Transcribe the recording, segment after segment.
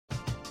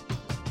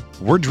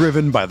We're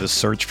driven by the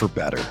search for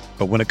better.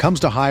 But when it comes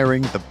to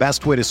hiring, the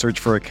best way to search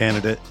for a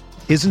candidate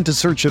isn't to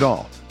search at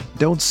all.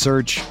 Don't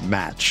search,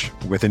 match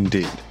with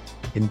Indeed.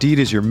 Indeed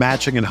is your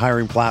matching and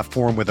hiring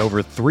platform with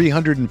over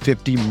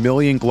 350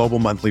 million global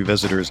monthly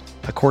visitors,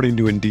 according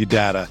to Indeed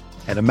data,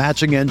 and a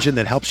matching engine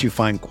that helps you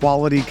find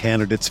quality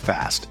candidates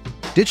fast.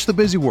 Ditch the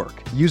busy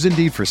work. Use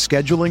Indeed for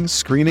scheduling,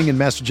 screening, and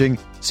messaging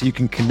so you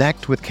can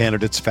connect with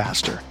candidates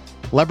faster.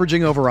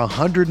 Leveraging over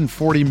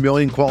 140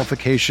 million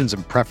qualifications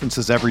and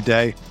preferences every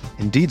day,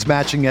 Indeed's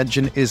matching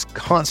engine is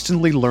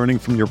constantly learning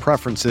from your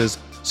preferences,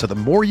 so the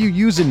more you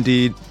use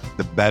Indeed,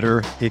 the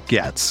better it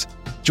gets.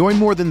 Join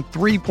more than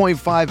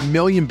 3.5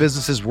 million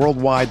businesses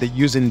worldwide that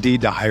use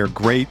Indeed to hire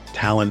great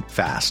talent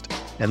fast.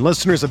 And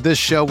listeners of this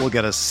show will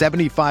get a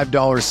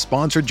 $75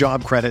 sponsored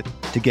job credit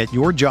to get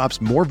your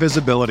jobs more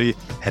visibility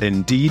at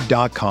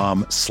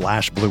Indeed.com/Blue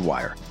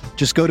Wire.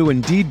 Just go to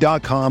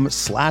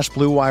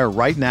Indeed.com/Blue Wire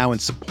right now and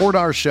support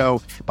our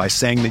show by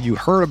saying that you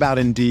heard about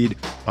Indeed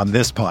on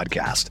this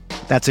podcast.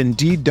 That's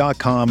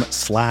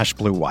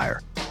Indeed.com/Blue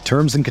Wire.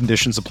 Terms and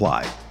conditions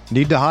apply.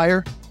 Need to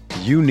hire?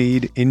 You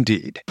need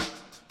Indeed.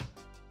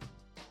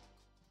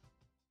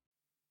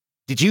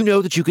 Did you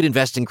know that you could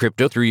invest in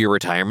crypto through your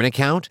retirement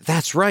account?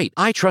 That's right.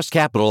 iTrust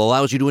Capital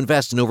allows you to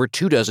invest in over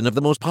 24 of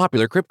the most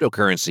popular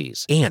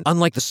cryptocurrencies. And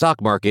unlike the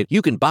stock market,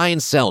 you can buy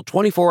and sell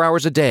 24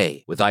 hours a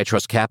day. With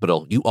iTrust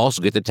Capital, you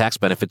also get the tax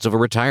benefits of a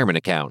retirement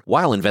account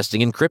while investing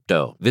in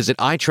crypto. Visit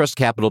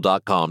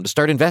itrustcapital.com to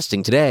start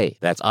investing today.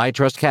 That's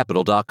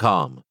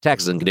itrustcapital.com.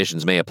 Taxes and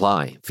conditions may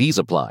apply. Fees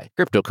apply.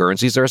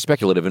 Cryptocurrencies are a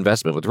speculative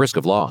investment with risk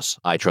of loss.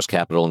 iTrust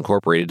Capital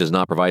Incorporated does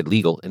not provide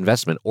legal,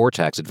 investment, or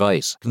tax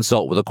advice.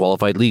 Consult with a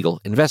qualified legal,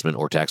 investment,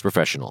 or tax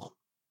professional.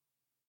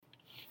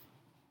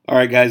 All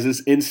right, guys,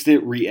 this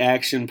instant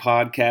reaction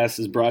podcast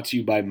is brought to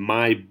you by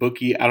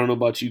MyBookie. I don't know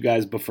about you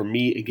guys, but for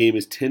me, a game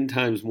is 10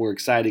 times more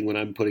exciting when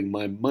I'm putting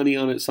my money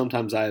on it.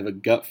 Sometimes I have a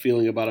gut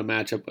feeling about a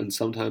matchup, and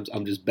sometimes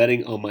I'm just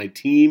betting on my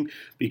team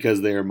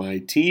because they're my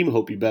team.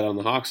 Hope you bet on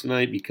the Hawks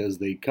tonight because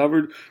they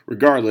covered.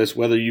 Regardless,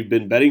 whether you've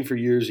been betting for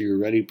years or you're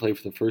ready to play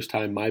for the first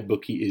time,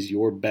 MyBookie is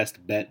your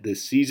best bet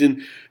this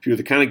season. If you're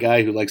the kind of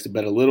guy who likes to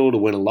bet a little to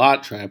win a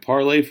lot, try a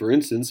parlay. For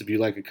instance, if you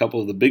like a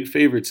couple of the big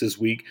favorites this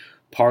week,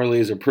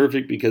 parlays are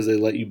perfect because they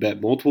let you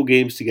bet multiple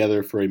games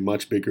together for a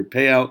much bigger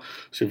payout.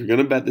 So if you're going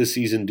to bet this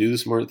season, do the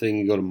smart thing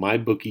and go to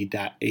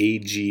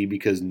mybookie.ag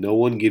because no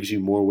one gives you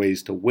more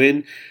ways to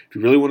win. If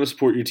you really want to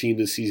support your team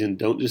this season,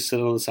 don't just sit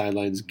on the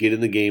sidelines. Get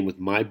in the game with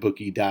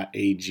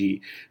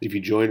mybookie.ag. If you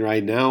join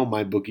right now,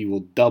 MyBookie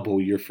will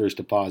double your first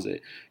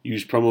deposit.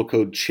 Use promo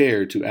code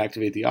CHAIR to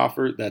activate the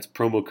offer. That's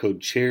promo code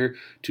CHAIR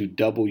to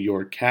double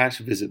your cash.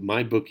 Visit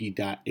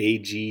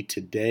mybookie.ag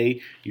today.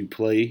 You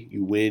play,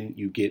 you win,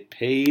 you get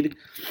paid.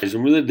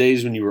 Remember the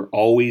days when you were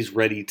always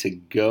ready to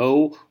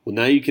go? Well,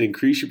 now you can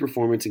increase your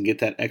performance and get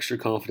that extra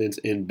confidence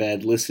in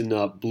bed. Listen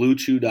up,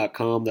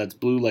 BlueChew.com. That's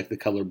blue like the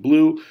color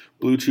blue.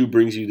 Blue Chew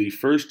brings you the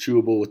first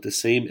chewable with the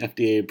same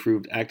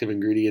FDA-approved active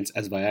ingredients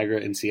as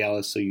Viagra and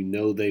Cialis, so you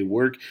know they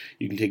work.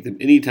 You can take them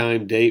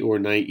anytime, day or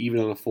night, even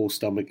on a full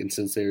stomach, and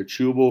since they are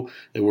chewable,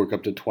 they work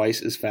up to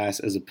twice as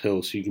fast as a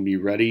pill, so you can be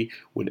ready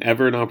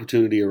whenever an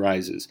opportunity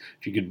arises.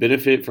 If you could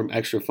benefit from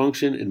extra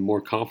function and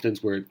more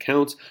confidence where it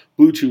counts,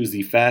 Blue Chew is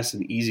the fast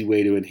and easy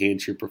way to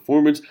enhance your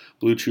performance.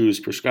 Blue Chew is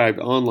prescribed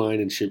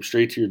online and shipped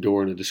straight to your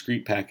door in a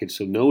discreet package,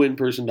 so no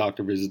in-person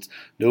doctor visits,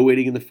 no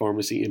waiting in the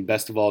pharmacy, and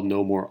best of all,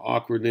 no more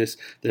awkwardness.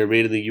 They're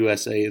made in the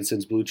USA, and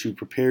since Blue Chew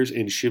prepares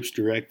and ships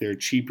direct, they're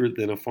cheaper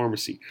than a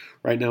pharmacy.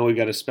 Right now, we've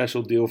got a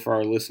special deal for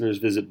our listeners.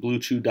 Visit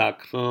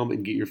BlueChew.com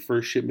and get your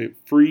first shipment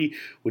free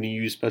when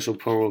you use special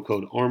promo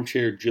code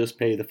ARMCHAIR. Just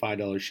pay the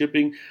 $5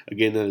 shipping.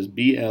 Again, that is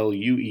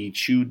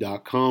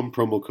BLUEChew.com,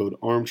 promo code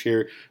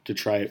ARMCHAIR to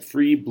try it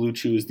free. Blue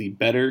Chew is the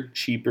better,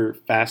 cheaper,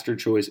 faster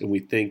choice, and we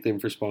thank them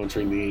for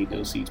sponsoring the Ain't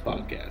No Seats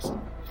podcast.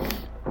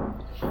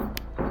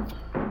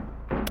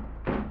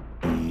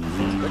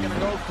 They're going to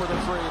go for the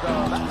free,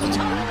 though. That's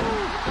time.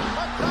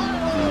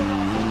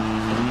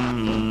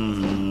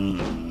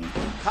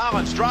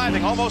 Collins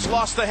driving, almost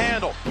lost the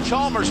handle.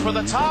 Chalmers for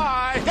the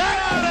tie. Got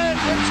it in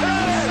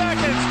 10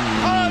 seconds.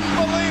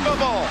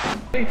 Unbelievable.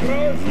 He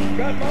throws.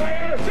 Got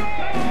Meyer.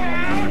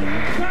 Touchdown.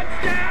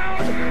 Touchdown.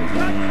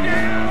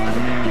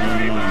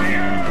 Gary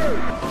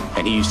Meyer.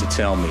 And he used to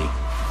tell me,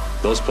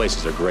 those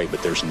places are great,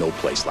 but there's no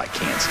place like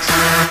Kansas.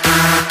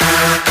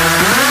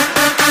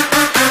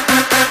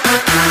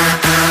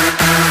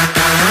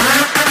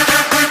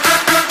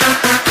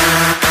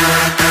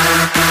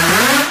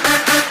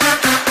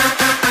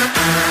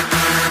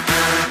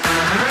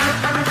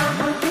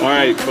 All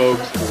right,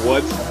 folks,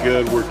 what's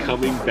good? We're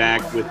coming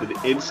back with an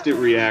instant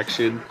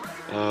reaction.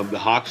 The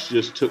Hawks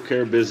just took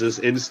care of business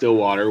in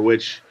Stillwater,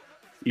 which,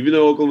 even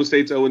though Oklahoma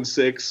State's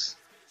 0-6,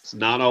 it's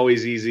not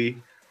always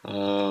easy.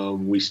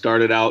 We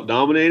started out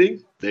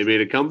dominating. They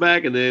made a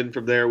comeback, and then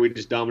from there, we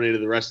just dominated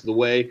the rest of the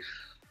way.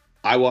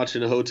 I watch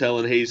in a hotel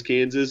in Hays,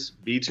 Kansas.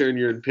 B-Turn,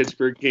 you're in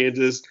Pittsburgh,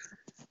 Kansas.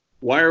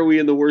 Why are we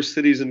in the worst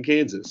cities in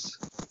Kansas?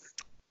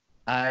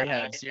 I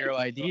have zero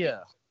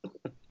idea.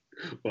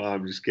 Well,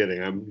 I'm just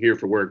kidding. I'm here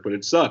for work, but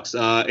it sucks.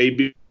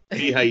 AB,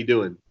 how you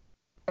doing?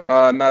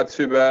 Not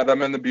too bad.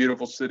 I'm in the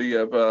beautiful city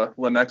of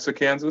Lenexa,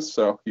 Kansas.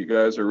 So you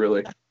guys are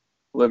really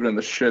living in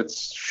the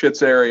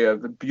shits area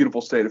of the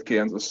beautiful state of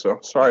Kansas. So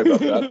sorry about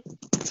that.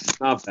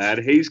 Not bad.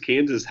 Hayes,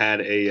 Kansas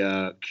had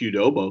a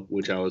Qdoba,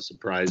 which I was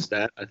surprised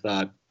at. I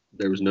thought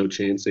there was no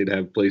chance they'd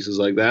have places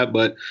like that.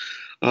 But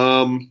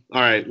all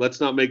right, let's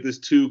not make this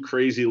too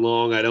crazy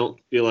long. I don't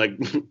feel like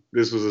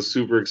this was a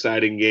super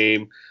exciting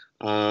game.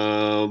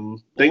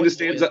 Thing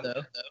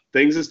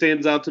that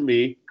stands out to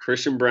me,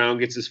 Christian Brown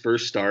gets his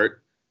first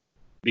start.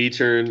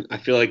 B-turn, I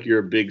feel like you're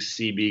a big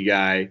CB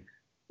guy.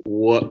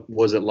 What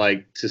was it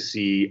like to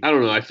see? I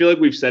don't know. I feel like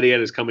we've said he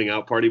had his coming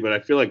out party, but I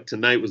feel like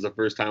tonight was the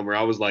first time where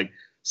I was like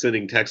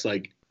sending texts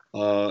like,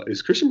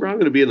 is Christian Brown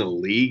going to be in the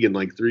league in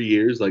like 3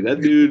 years? Like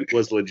that dude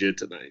was legit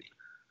tonight.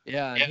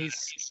 Yeah, and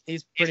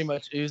he's pretty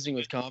much oozing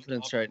with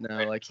confidence right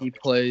now. Like he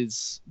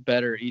plays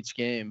better each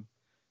game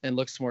and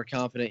looks more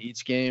confident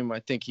each game. I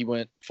think he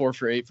went 4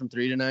 for 8 from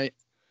 3 tonight,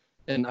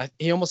 and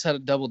he almost had a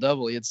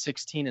double-double. He had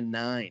 16 and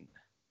 9.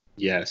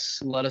 Yes.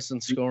 Led us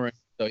in scoring.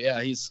 So,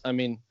 yeah,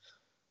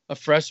 a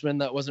freshman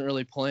that wasn't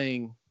really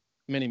playing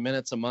many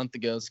minutes a month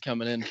ago is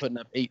coming in, putting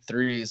up 8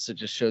 threes. It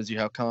just shows you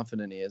how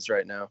confident he is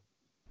right now.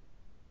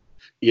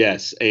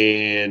 Yes,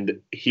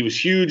 and he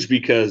was huge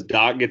because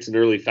Doc gets in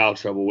early foul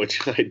trouble,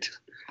 which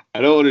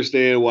I don't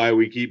understand why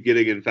we keep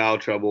getting in foul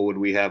trouble when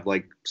we have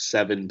like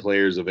 7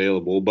 players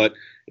available, but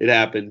it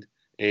happened.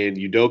 And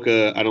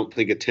Udoka, I don't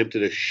think,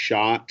 attempted a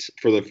shot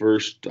for the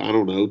first,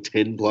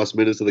 10-plus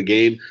minutes of the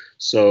game.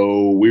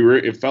 So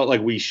it felt like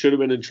we should have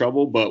been in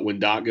trouble, but when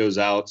Doc goes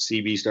out,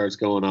 CB starts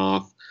going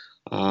off.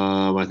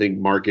 I think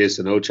Marcus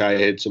and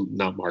Ochai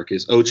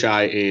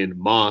and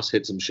Moss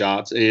hit some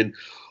shots, and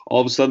all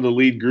of a sudden the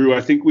lead grew.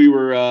 I think we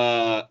were,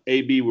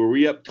 were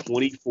we up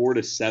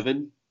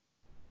 24-7?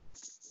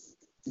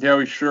 Yeah,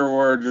 we sure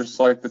were, just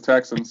like the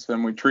Texans,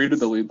 and we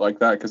treated the lead like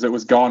that because it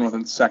was gone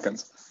within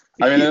seconds.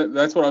 I mean,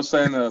 that's what I was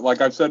saying.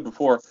 Like I've said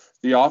before,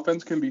 the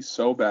offense can be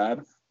so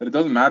bad that it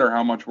doesn't matter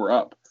how much we're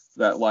up,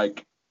 that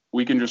like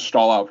we can just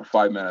stall out for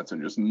 5 minutes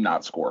and just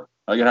not score.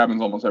 Like it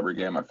happens almost every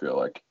game, I feel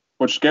like,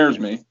 which scares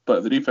me.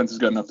 But the defense is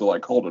good enough to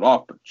like hold it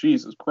off. But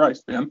Jesus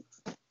Christ, man.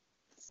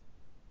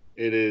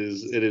 It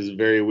is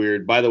very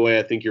weird. By the way,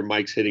 I think your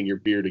mic's hitting your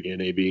beard again,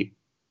 AB.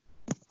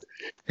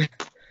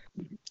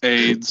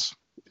 AIDS.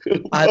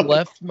 I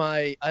left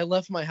my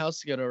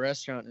house to go to a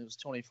restaurant and it was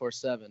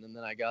 24/7, and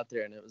then I got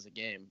there and it was a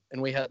game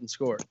and we hadn't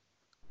scored.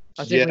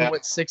 I think we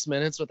went 6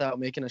 minutes without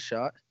making a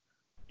shot.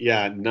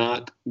 Yeah,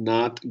 not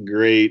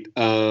great.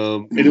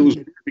 And it was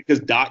because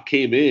Doc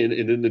came in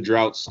and then the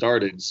drought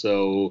started.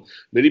 So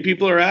many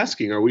people are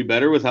asking, are we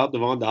better without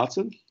Devon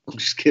Dotson? I'm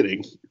just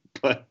kidding,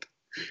 but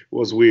it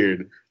was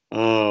weird.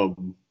 How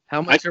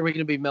much are we going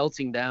to be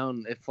melting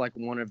down if like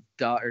one of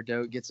Dot or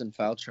Dote gets in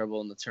foul trouble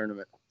in the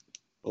tournament?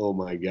 Oh,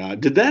 my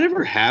God. Did that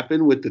ever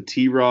happen with the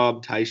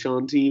T-Rob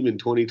Tyshawn team in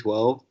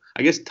 2012?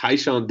 I guess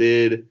Tyshawn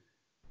did.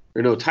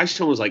 Or no,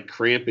 Tyshawn was like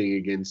cramping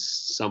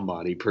against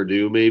somebody,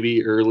 Purdue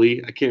maybe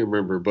early. I can't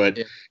remember.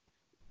 But,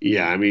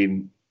 yeah, I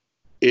mean,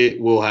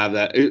 it will have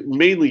that.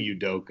 Mainly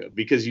Udoka,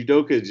 because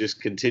Udoka just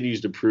continues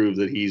to prove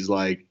that he's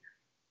like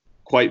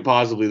quite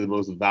possibly the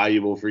most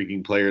valuable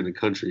freaking player in the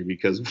country,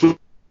 because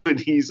when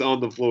he's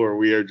on the floor,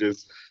 we are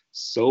just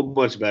so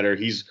much better.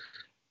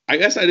 I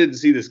guess I didn't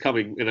see this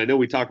coming, and I know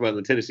we talked about it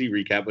in the Tennessee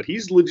recap, but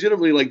he's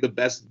legitimately like the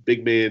best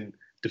big man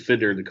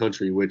defender in the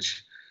country,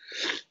 which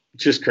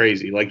just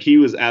crazy. Like he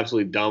was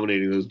absolutely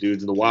dominating those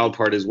dudes. And the wild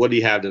part is, what did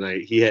he have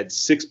tonight? He had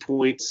 6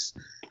 points,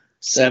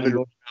 7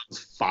 rebounds,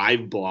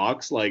 5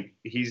 blocks. Like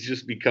he's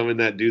just becoming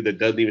that dude that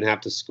doesn't even have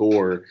to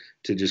score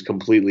to just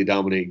completely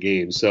dominate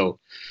games. So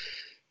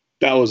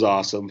that was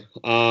awesome.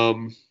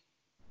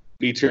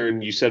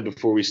 B-turn, you said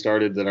before we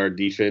started that our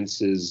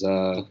defense is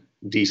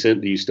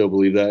decent. Do you still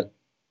believe that?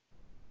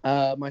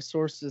 My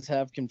sources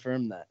have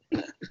confirmed that.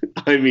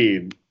 I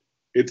mean,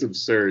 it's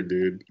absurd,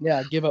 dude.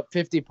 Yeah, give up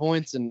 50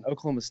 points, and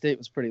Oklahoma State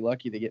was pretty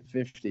lucky to get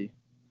 50.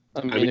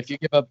 I mean, if you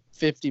give up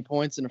 50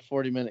 points in a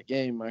 40-minute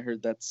game, I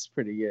heard that's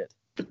pretty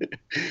good.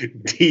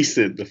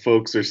 Decent, the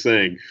folks are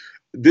saying.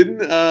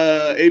 Didn't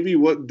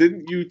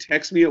you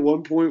text me at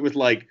one point with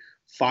like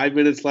 5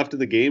 minutes left in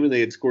the game and they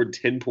had scored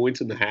 10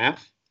 points in the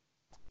half?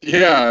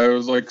 Yeah, it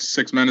was like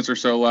 6 minutes or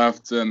so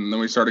left, and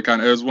then we started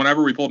it was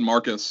whenever we pulled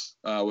Marcus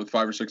with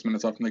 5 or 6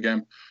 minutes left in the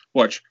game,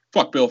 which,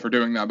 fuck Bill for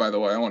doing that, by the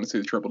way. I want to see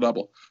the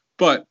triple-double.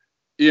 But,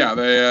 yeah,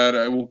 they had,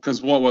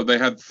 because they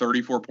had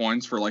 34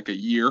 points for like a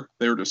year.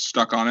 They were just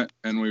stuck on it,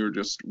 and we were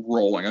just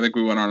rolling. I think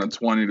we went on a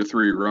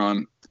 20-3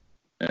 run.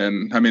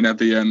 And, I mean, at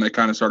the end, they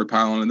kind of started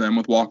piling them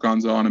with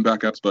walk-ons on and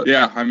backups. But,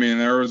 yeah, I mean,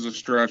 there was a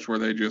stretch where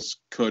they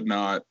just could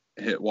not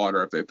hit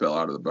water if they fell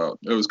out of the boat.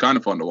 It was kind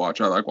of fun to watch.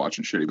 I like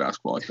watching shitty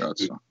basketball like that.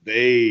 So.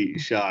 They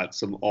shot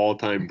some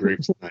all-time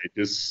bricks tonight.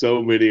 Just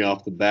so many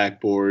off the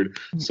backboard.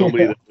 So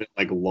many that went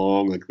like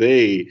long. Like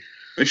they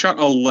shot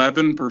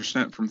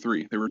 11% from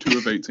 3. They were 2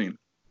 of 18.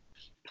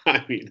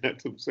 I mean,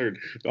 that's absurd.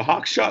 The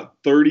Hawks shot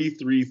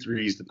 33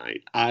 threes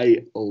tonight.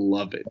 I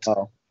love it.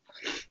 Wow.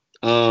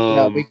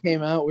 Yeah, we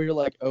came out. We were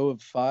like 0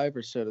 of 5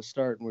 or so to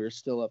start, and we were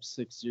still up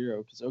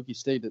 6-0 because Okie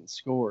State didn't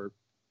score.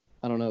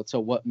 I don't know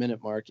till what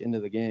minute mark into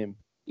the game.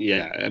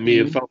 Yeah, I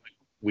mean, it felt like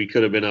we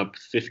could have been up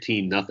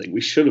 15-0.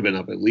 We should have been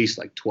up at least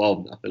like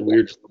 12-0. We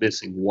were just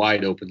missing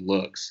wide open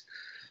looks.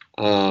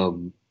 Let's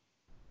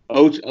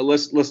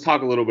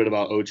talk a little bit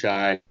about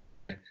Ochai.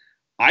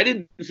 I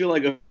didn't feel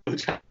like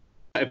Ochai.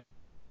 I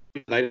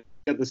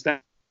got the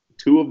stat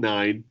 2 of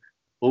 9,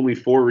 only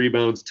 4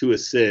 rebounds, 2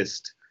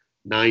 assists,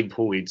 9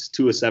 points,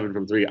 2 of 7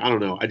 from 3. I don't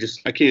know.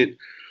 I can't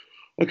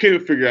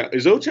figure out,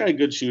 is Ochai a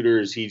good shooter?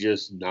 Or is he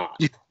just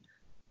not?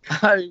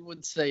 I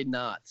would say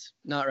not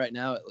right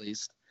now at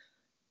least.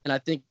 And I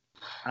think,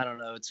 I don't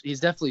know, he's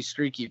definitely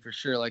streaky for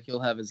sure. Like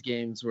he'll have his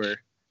games where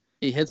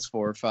he hits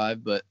 4 or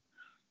 5, but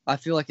I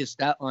feel like his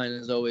stat line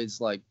is always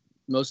like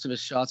most of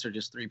his shots are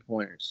just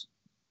 3-pointers.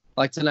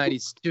 Like tonight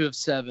he's 2 of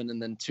 7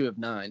 and then 2 of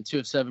 9, 2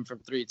 of 7 from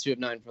 3, 2 of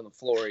 9 from the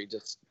floor. He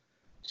just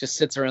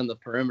sits around the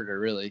perimeter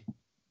really.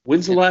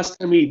 When's the last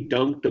time he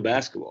dunked the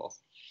basketball?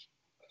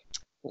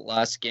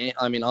 Last game,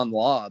 I mean on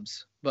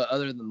lobs, but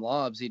other than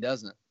lobs he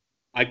doesn't.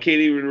 I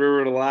can't even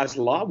remember the last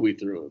lob we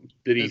threw him.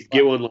 Did he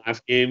get one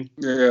last game?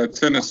 Yeah,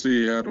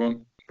 Tennessee had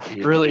one.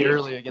 Yeah. Really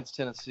early against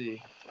Tennessee.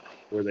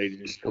 Where they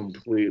just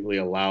completely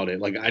allowed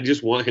it. Like, I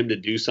just want him to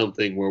do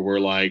something where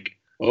we're like,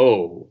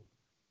 oh,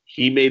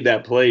 he made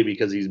that play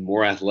because he's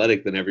more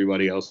athletic than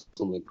everybody else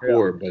on the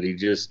court, but he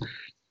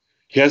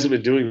hasn't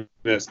been doing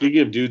that. Speaking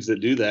of dudes that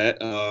do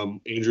that,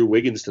 Andrew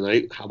Wiggins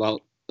tonight, how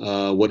about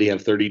what do you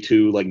have,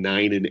 32, like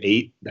 9 and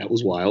 8? That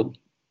was wild.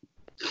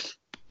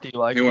 Do you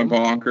like He went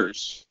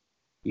bonkers.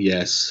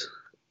 Yes.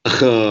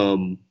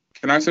 Can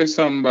I say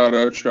something about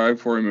Ochai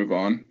before we move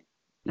on?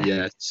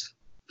 Yes.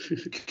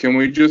 Can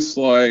we just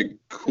like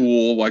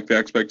cool like the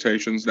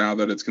expectations now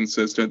that it's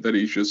consistent that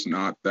he's just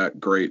not that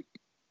great?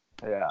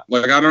 Yeah.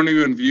 Like I don't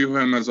even view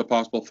him as a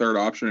possible third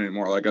option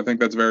anymore. Like I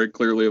think that's very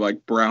clearly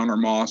like Brown or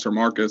Moss or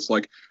Marcus.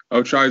 Like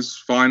Ochai's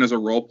fine as a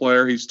role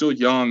player. He's still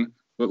young,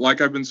 but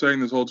like I've been saying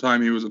this whole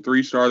time, he was a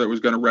 3-star that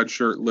was going to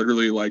redshirt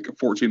literally like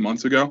 14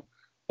 months ago.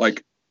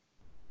 Like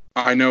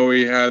I know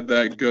he had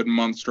that good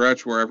month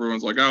stretch where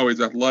everyone's like, oh,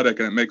 he's athletic,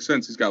 and it makes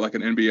sense. He's got like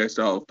an NBA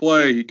style of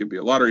play. He could be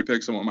a lottery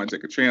pick. Someone might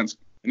take a chance.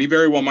 And he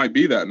very well might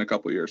be that in a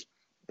couple of years.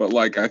 But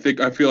like I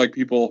feel like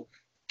people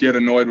get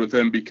annoyed with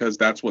him because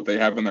that's what they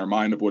have in their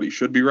mind of what he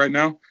should be right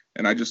now.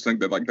 And I just think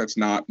that like that's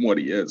not what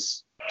he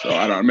is. So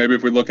I don't know. Maybe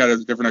if we look at it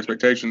as different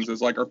expectations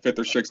as like our 5th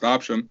or 6th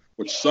option,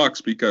 which sucks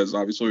because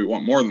obviously we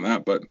want more than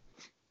that, but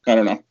I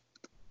don't know.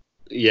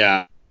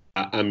 Yeah.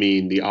 I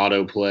mean, the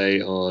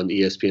autoplay on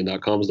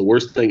ESPN.com is the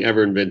worst thing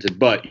ever invented.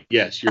 But,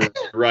 yes, you're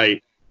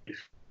right.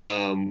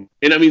 And,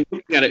 I mean,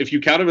 looking at it, if you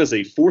count him as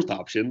a 4th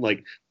option,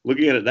 like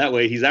looking at it that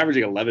way, he's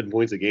averaging 11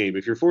 points a game.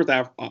 If your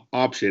 4th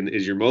option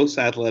is your most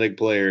athletic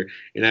player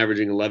and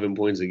averaging 11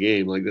 points a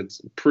game, like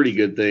that's a pretty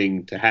good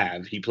thing to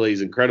have. He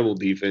plays incredible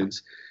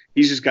defense.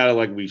 He's just got to,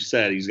 like we've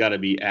said, he's got to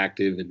be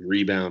active and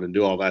rebound and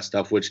do all that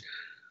stuff, which,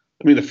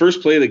 I mean, the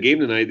first play of the game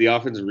tonight, the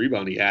offensive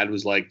rebound he had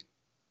was like,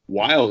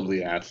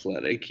 wildly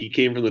athletic. He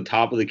came from the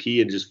top of the key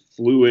and just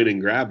flew in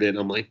and grabbed it. And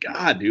I'm like,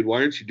 God, dude,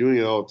 why aren't you doing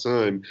it all the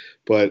time?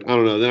 But I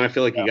don't know. Then I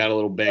feel like he got a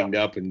little banged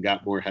up and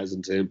got more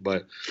hesitant.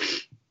 But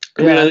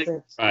I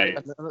think right.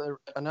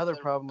 Another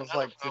problem was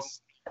like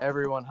just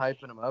everyone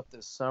hyping him up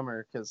this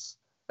summer because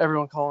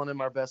everyone calling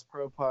him our best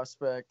pro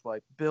prospect.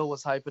 Like Bill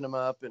was hyping him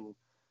up, and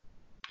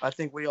I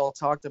think we all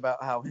talked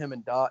about how him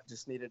and Dot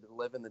just needed to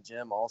live in the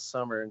gym all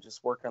summer and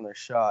just work on their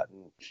shot.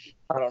 And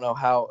I don't know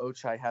how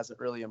Ochai hasn't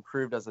really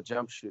improved as a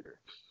jump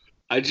shooter.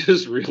 I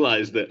just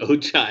realized that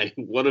Ochai,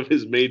 one of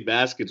his made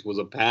baskets was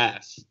a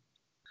pass.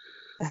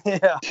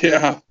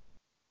 Yeah.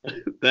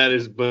 That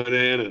is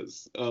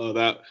bananas.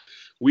 Oh,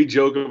 we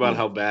joke about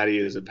how bad he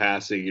is at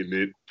passing,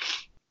 and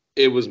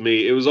it was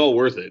me. It was all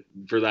worth it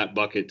for that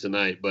bucket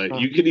tonight.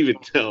 But you can even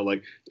tell,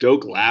 like,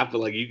 Doak laughed,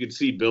 but, like, you could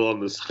see Bill on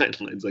the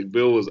sidelines. Like,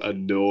 Bill was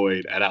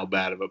annoyed at how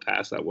bad of a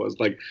pass that was.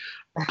 Like,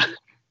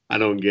 I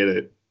don't get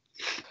it.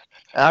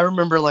 I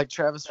remember, like,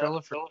 Travis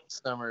Rilliford this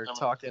summer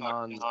talking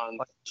on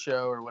like, a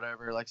show or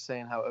whatever, like,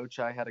 saying how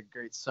Ochai had a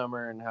great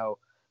summer and how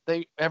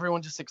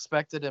everyone just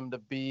expected him to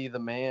be the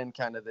man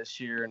kind of this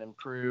year and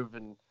improve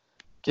and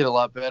get a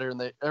lot better,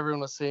 and everyone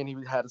was saying he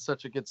had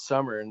such a good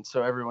summer, and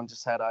so everyone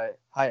just had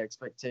high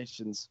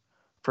expectations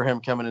for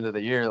him coming into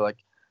the year. Like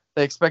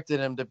they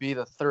expected him to be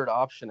the 3rd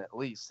option at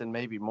least, and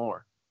maybe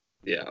more.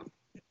 Yeah.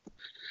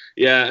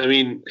 I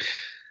mean, it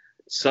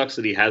sucks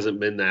that he hasn't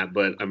been that,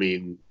 but I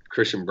mean,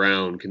 Christian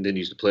Braun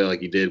continues to play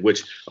like he did.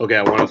 Which, okay,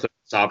 I want to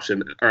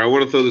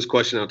throw this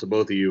question out to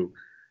both of you.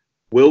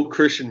 Will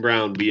Christian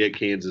Braun be at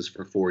Kansas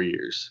for 4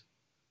 years?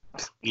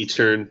 Each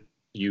turn,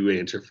 you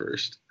answer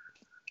first.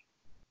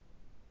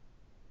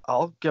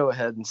 I'll go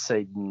ahead and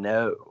say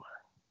no.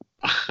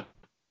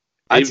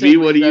 AB,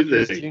 what do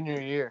you think?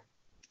 Junior year.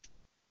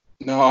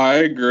 No, I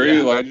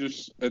agree. Yeah.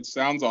 It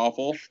sounds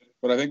awful,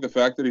 but I think the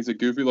fact that he's a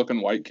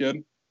goofy-looking white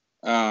kid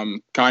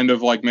kind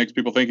of like makes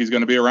people think he's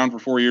going to be around for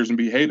 4 years and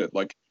be hated.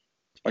 Like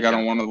Like, I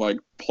don't want to, like,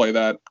 play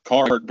that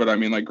card, but I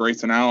mean, like,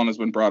 Grayson Allen has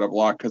been brought up a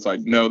lot because I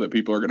know that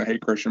people are going to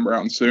hate Christian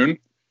Brown soon.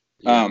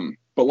 Yeah.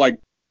 But, like,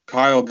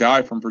 Kyle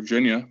Guy from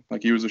Virginia,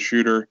 like, he was a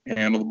shooter,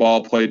 handled the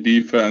ball, played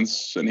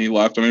defense, and he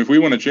left. I mean, if we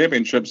win a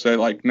championship, say,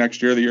 like,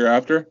 next year, the year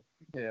after,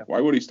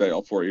 why would he stay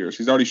all 4 years?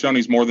 He's already shown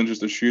he's more than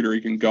just a shooter.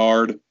 He can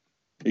guard.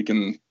 He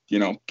can,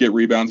 get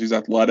rebounds. He's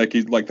athletic.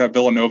 He's like that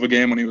Villanova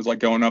game when he was, like,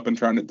 going up and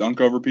trying to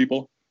dunk over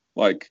people.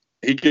 Like,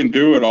 he can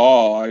do it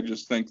all. I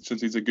just think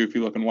since he's a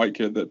goofy-looking white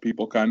kid that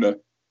people kind of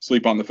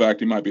sleep on the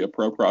fact he might be a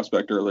pro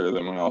prospect earlier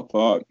than we all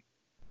thought.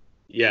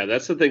 Yeah,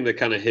 that's the thing that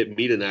kind of hit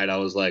me tonight. I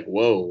was like,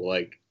 whoa,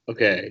 like,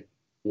 okay,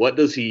 what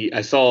does he –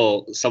 I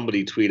saw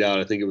somebody tweet out,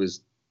 I think it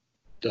was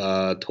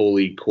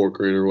Tolly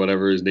Corcoran or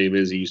whatever his name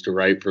is. He used to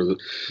write for the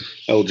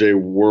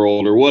LJ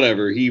World or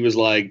whatever. He was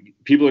like,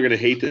 people are going to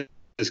hate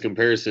this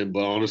comparison,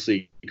 but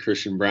honestly,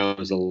 Christian Brown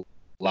is a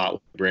lot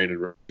with Brandon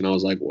Roy. And I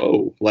was like,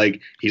 whoa,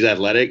 like, he's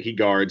athletic, he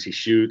guards, he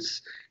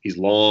shoots, he's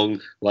long.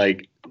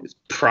 Like, it's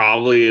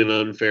probably an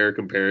unfair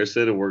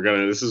comparison. And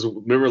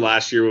remember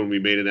last year when we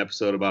made an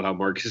episode about how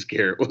Marcus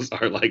Garrett was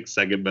our, like,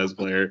 second best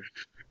player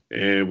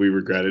and we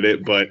regretted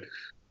it. But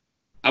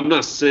I'm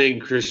not saying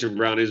Christian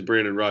Brown is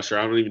Brandon Rush, or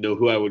I don't even know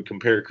who I would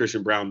compare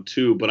Christian Brown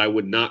to, but I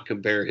would not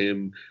compare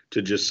him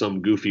to just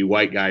some goofy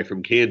white guy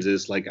from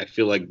Kansas. Like, I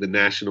feel like the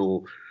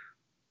national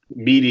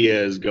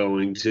media is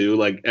going to,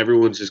 like,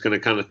 everyone's just going to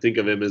kind of think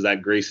of him as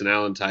that Grayson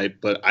Allen type.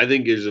 But I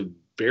think there's a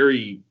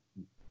very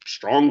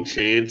strong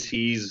chance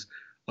he's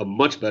a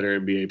much better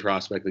NBA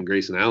prospect than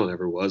Grayson Allen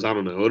ever was. I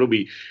don't know. It'll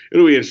be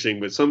interesting,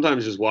 but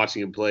sometimes just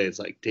watching him play, it's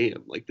like,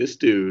 damn, like, this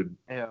dude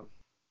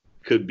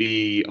could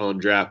be on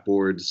draft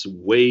boards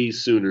way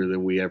sooner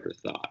than we ever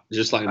thought.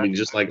 Just like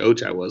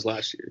Ochai was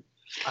last year.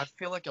 I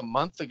feel like a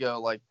month ago,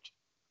 like,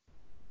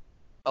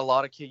 a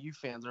lot of KU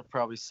fans are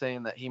probably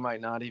saying that he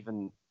might not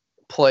even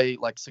play,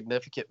 like,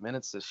 significant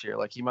minutes this year.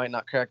 Like, he might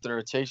not crack the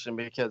rotation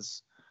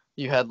because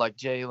you had, like,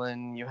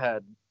 Jalen, you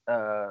had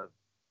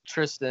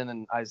Tristan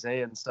and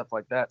Isaiah and stuff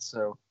like that.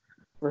 So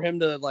for him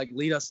to, like,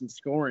 lead us in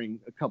scoring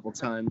a couple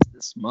times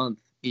this month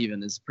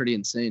even is pretty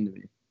insane to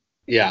me.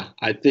 Yeah,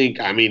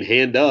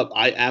 hand up,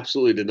 I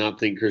absolutely did not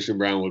think Christian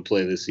Brown would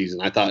play this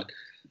season. I thought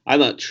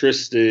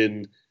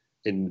Tristan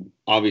and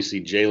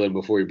obviously Jalen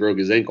before he broke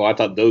his ankle, I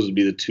thought those would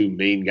be the two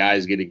main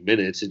guys getting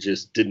minutes. It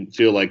just didn't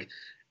feel like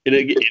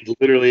it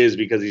literally is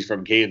because he's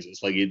from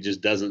Kansas. Like, it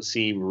just doesn't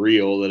seem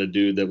real that a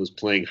dude that was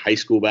playing high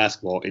school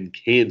basketball in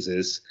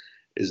Kansas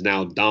is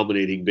now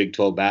dominating Big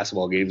 12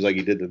 basketball games like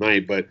he did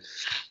tonight. But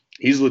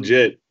he's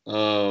legit.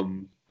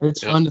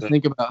 It's fun to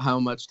think about how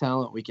much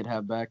talent we could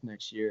have back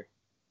next year.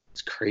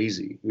 It's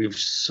crazy. We have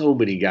so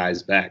many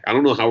guys back. I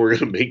don't know how we're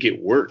going to make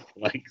it work,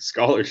 like,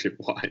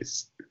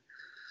 scholarship-wise.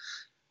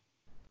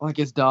 Like,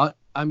 is Dot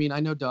 – I mean,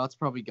 I know Dot's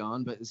probably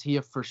gone, but is he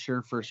a for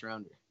sure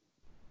first-rounder?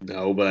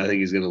 No, but I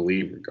think he's going to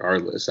leave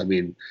regardless. I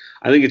mean,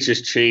 I think it's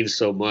just changed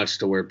so much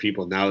to where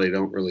people now they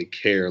don't really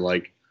care.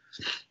 Like,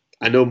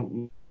 I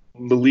know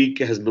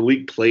has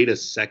Malik played a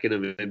second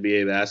of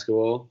NBA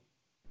basketball?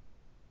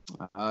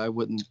 I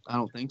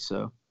don't think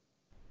so.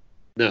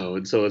 No,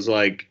 and so it's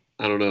like,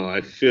 I don't know.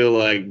 I feel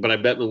like, but I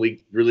bet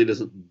Malik really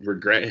doesn't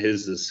regret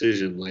his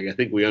decision. Like, I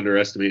think we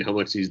underestimate how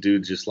much these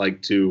dudes just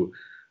like to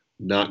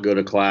not go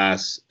to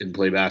class and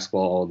play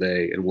basketball all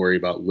day and worry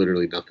about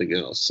literally nothing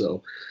else.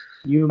 So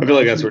I feel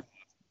like that's where.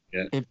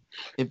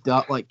 If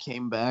Dot, like,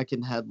 came back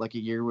and had, like, a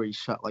year where he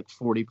shot like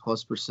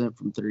 40+%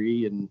 from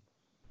three and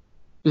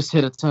just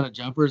hit a ton of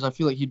jumpers, I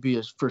feel like he'd be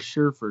a for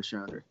sure first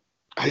rounder.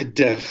 I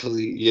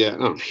definitely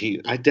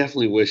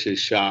wish his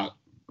shot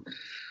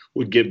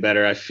would get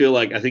better. I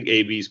think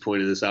AB's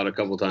pointed this out a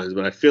couple times,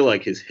 but I feel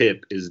like his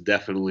hip is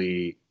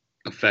definitely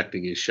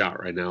affecting his shot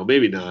right now.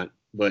 Maybe not,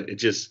 but it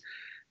just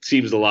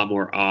seems a lot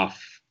more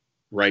off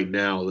right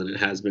now than it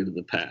has been in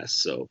the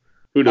past. So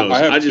who knows? I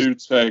have two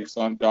takes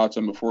on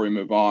Dotson before we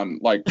move on.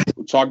 Like,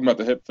 talking about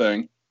the hip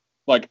thing,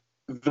 like,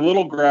 the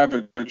little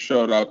graphic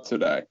showed up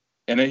today,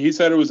 and he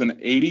said it was an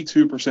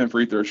 82%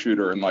 free throw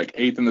shooter and, like,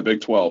 8th in the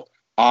Big 12.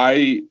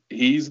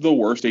 He's the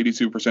worst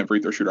 82%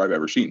 free throw shooter I've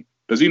ever seen.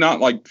 Does he not,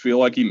 like, feel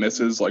like he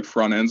misses, like,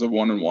 front ends of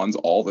 1-on-1s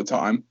all the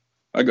time?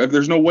 Like,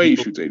 there's no way he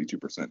shoots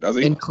 82%, does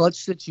he? In clutch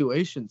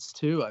situations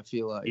too, I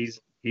feel like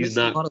he's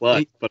not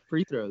clutch, but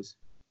free throws.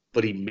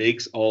 But he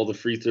makes all the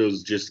free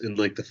throws just in,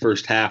 like, the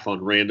first half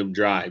on random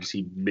drives.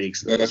 He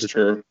makes them. That's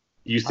true.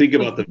 You think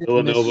about the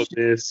Villanova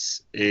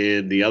miss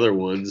and the other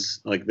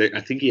ones. Like,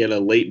 I think he had a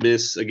late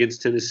miss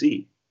against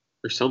Tennessee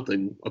or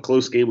something. A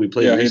close game we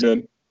played. Yeah, he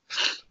did.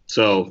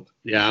 So,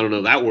 yeah, I don't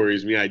know. That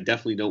worries me. I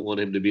definitely don't want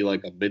him to be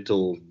like a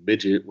mental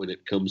midget when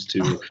it comes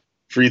to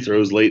free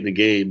throws late in the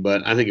game,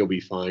 but I think he'll be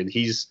fine.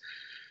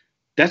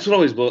 That's what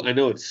always – I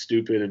know it's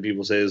stupid and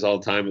people say this all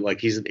the time, but,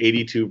 like, he's an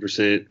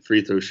 82%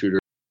 free throw shooter.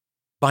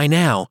 By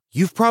now,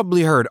 you've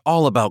probably heard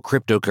all about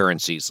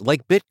cryptocurrencies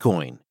like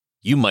Bitcoin.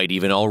 You might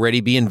even already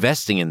be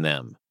investing in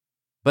them.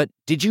 But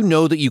did you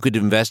know that you could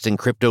invest in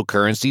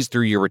cryptocurrencies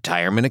through your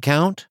retirement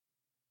account?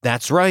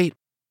 That's right.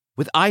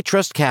 With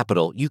iTrust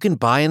Capital, you can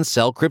buy and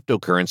sell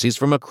cryptocurrencies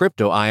from a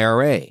crypto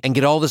IRA and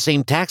get all the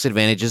same tax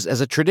advantages as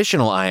a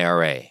traditional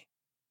IRA.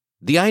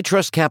 The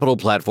iTrust Capital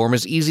platform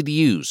is easy to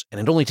use, and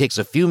it only takes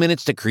a few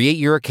minutes to create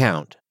your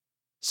account.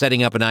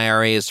 Setting up an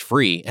IRA is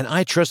free, and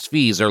iTrust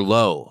fees are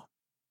low.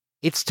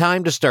 It's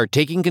time to start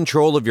taking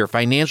control of your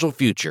financial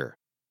future.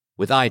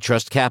 With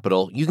iTrust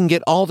Capital, you can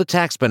get all the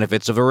tax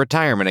benefits of a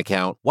retirement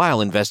account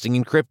while investing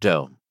in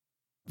crypto.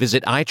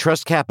 Visit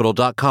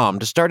itrustcapital.com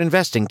to start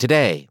investing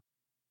today.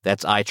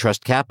 That's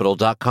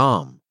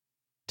itrustcapital.com.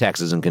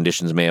 Taxes and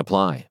conditions may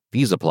apply.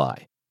 Fees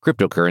apply.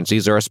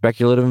 Cryptocurrencies are a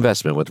speculative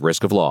investment with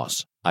risk of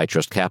loss.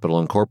 iTrust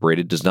Capital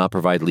Incorporated does not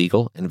provide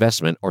legal,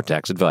 investment, or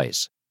tax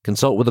advice.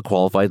 Consult with a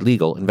qualified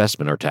legal,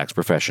 investment, or tax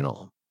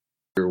professional.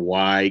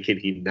 Why can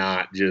he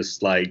not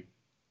just, like,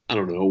 I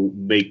don't know,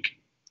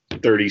 make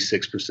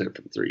 36%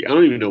 from three? I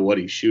don't even know what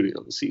he's shooting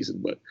on the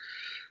season, but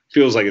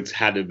feels like it's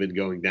had to have been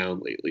going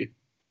down lately.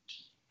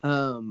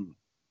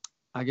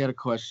 I got a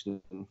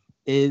question.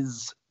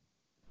 Is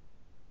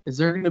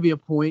there going to be a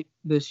point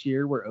this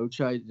year where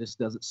Ochai just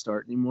doesn't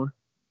start anymore?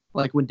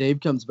 Like when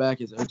Dave comes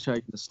back, is Ochai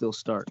going to still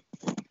start?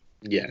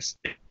 Yes.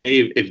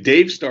 If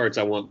Dave starts,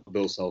 I want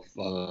Bill Self.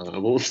 I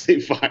won't say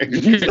fired.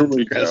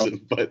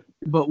 Aggressive, but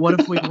what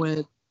if we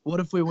went?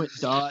 What if we went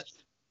Dot,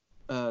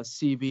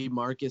 CV,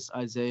 Marcus,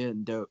 Isaiah,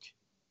 and Doak?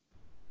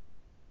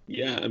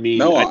 Yeah, I mean,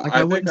 no,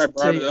 I think I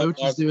brought it up.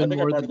 Oach is doing I think I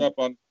more brought than it up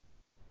on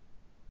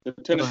the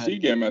Tennessee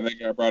game. I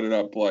think I brought it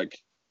up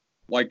like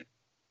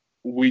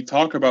we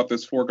talk about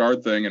this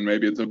 4-guard thing, and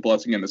maybe it's a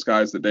blessing in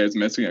disguise that Dave's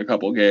missing a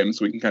couple games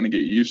so we can kind of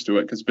get used to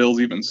it. Because Bill's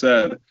even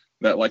said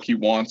that like he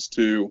wants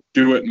to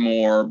do it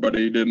more, but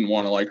he didn't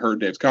want to like hurt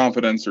Dave's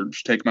confidence or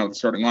just take him out of the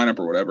starting lineup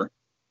or whatever.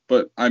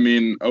 But I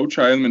mean,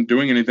 Ochai hasn't been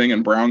doing anything,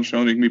 and Brown's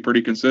shown he can be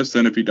pretty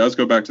consistent. If he does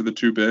go back to the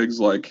two bigs,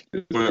 like,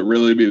 would it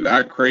really be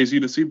that crazy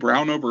to see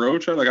Brown over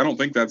Ochai? Like, I don't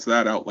think that's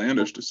that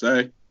outlandish to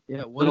say.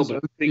 Yeah, what is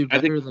Ochai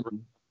better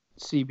than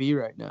CB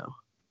right now?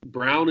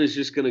 Brown is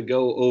just going to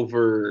go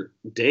over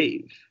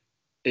Dave,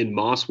 and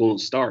Moss won't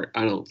start.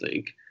 I don't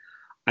think.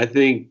 I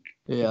think.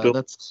 Yeah, Bill,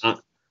 that's. I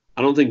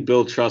don't think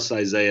Bill trusts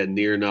Isaiah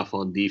near enough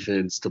on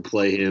defense to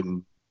play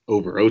him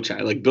over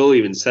Ochai. Like Bill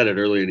even said it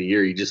earlier in the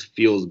year, he just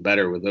feels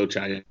better with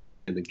Ochai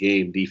in the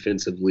game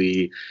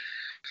defensively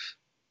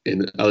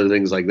and other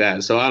things like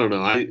that. So I don't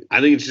know. I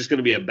think it's just going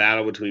to be a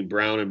battle between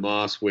Brown and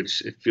Moss,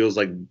 which it feels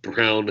like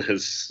Brown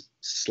has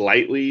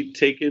slightly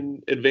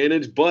taken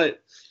advantage,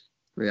 but.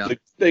 Yeah. The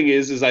thing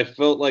is I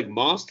felt like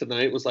Moss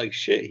tonight was like,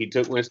 shit, he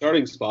took my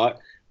starting spot.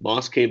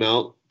 Moss came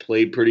out,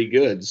 played pretty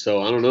good.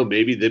 So I don't know,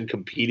 maybe them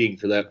competing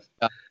for that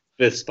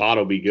fifth spot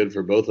will be good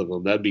for both of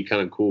them. That'd be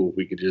kind of cool if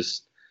we could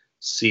just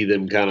see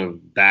them kind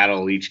of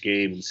battle each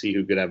game and see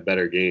who could have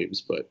better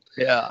games. But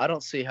yeah, I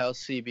don't see how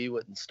CB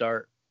wouldn't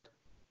start.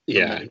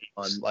 Yeah.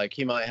 Like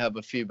he might have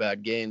a few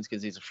bad games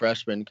because he's a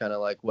freshman, kind of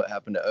like what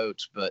happened to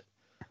Oates, but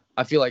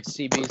I feel like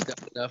CB's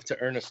done enough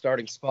to earn a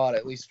starting spot,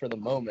 at least for the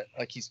moment.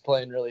 Like he's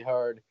playing really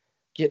hard,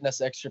 getting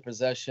us extra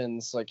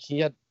possessions. Like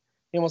he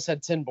almost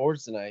had 10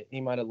 boards tonight.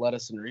 He might have led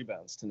us in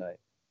rebounds tonight.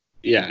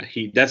 Yeah,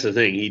 that's the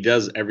thing. He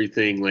does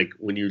everything. Like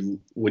when you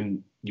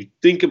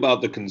think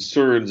about the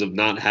concerns of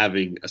not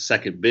having a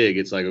second big,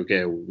 it's like,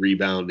 okay,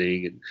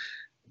 rebounding and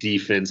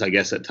defense, I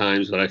guess at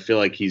times, but I feel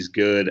like he's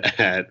good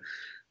at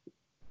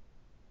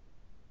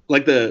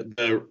like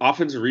the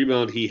offensive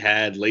rebound he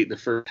had late in the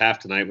first half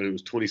tonight when it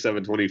was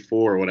 27-24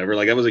 or whatever.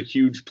 Like that was a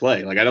huge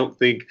play. Like I don't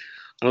think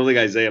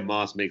Isaiah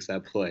Moss makes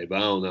that play, but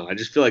I don't know. I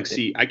just feel like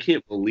I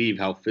can't believe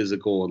how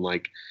physical and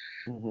like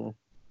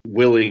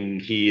willing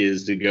he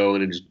is to go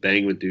in and just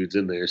bang with dudes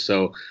in there.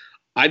 So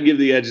I'd give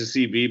the edge to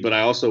CB, but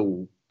I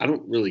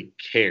don't really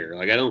care.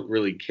 Like I don't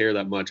really care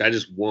that much. I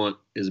just want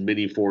as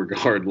many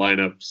 4-guard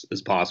lineups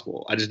as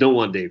possible. I just don't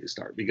want Dave to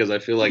start because I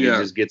feel like it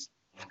just gets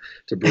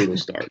to brutal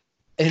start.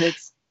 And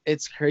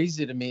it's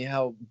crazy to me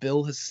how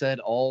Bill has said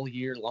all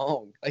year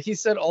long. Like he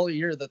said all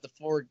year that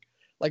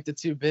the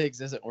two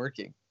bigs isn't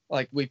working.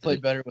 Like we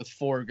played better with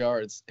 4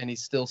 guards, and he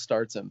still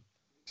starts him.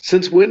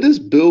 Since when does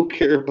Bill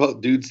care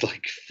about dudes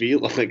like feel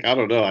like I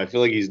don't know? I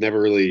feel like he's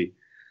never really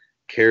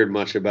cared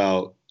much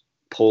about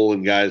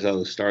pulling guys out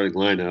of the starting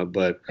lineup.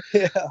 But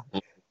yeah,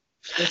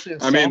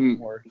 I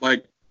mean,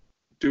 like,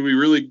 do we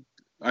really?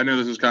 I know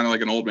this is kind of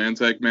like an old man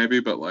take, maybe,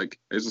 but like,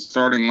 is the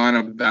starting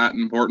lineup that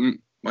important?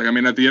 Like, I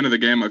mean, at the end of the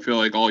game, I feel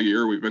like all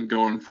year we've been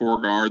going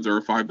 4 guards or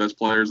 5 best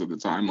players at the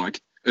time.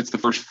 Like, it's the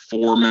first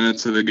 4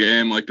 minutes of the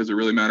game. Like, does it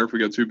really matter if we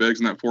get 2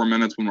 bigs in that 4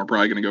 minutes when we're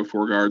probably going to go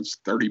 4 guards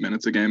 30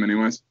 minutes a game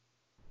anyways?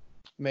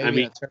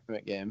 Maybe in a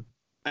tournament game.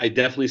 I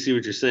definitely see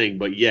what you're saying,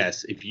 but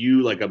yes, if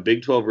you like a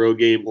Big 12 road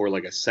game or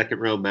like a second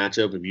round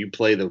matchup,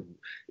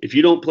 if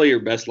you don't play your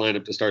best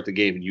lineup to start the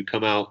game and you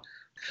come out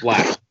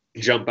flat,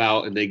 jump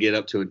out and they get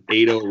up to an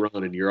 8-0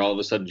 run and you're all of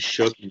a sudden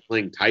shook and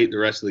playing tight the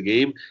rest of the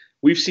game.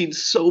 We've seen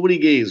so many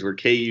games where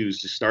KU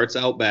just starts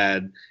out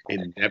bad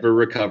and never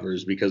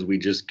recovers because we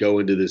just go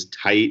into this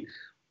tight,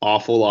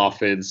 awful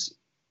offense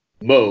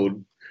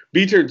mode.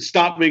 B-Turn,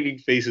 stop making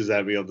faces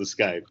at me on the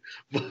Skype.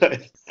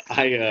 But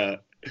I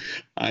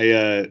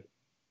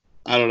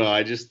don't know.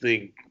 I just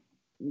think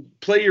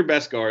play your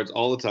best guards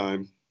all the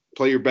time.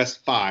 Play your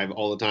best 5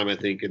 all the time, I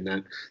think,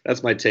 and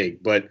that's my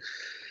take. But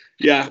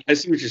yeah, I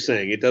see what you're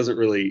saying. It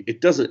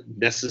doesn't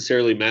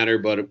necessarily matter,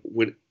 but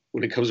when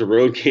it comes to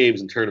road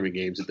games and tournament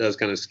games, it does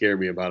kind of scare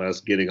me about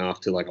us getting off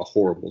to like a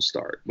horrible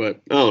start.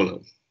 But I don't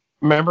know.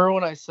 Remember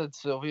when I said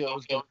Silvio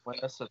was going to win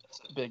us a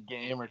big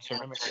game or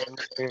tournament game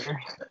this year?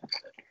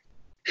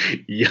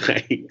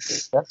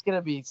 Yikes. That's going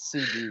to be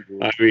CD,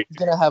 dude. I mean, he's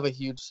going to have a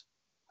huge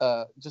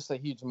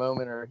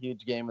moment or a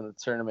huge game in the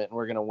tournament, and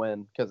we're going to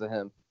win because of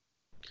him.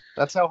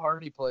 That's how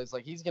hard he plays.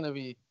 Like, he's going to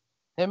be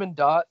 – him and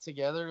Dot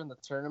together in the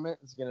tournament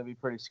is going to be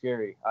pretty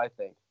scary, I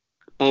think.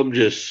 I'm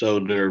just so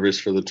nervous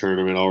for the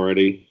tournament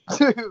already.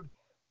 Dude,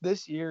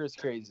 this year is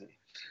crazy.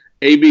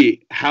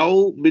 AB,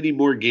 how many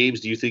more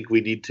games do you think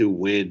we need to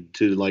win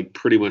to, like,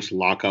 pretty much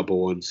lock up a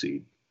 1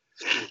 seed?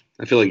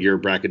 I feel like you're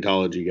a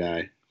bracketology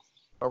guy.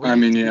 I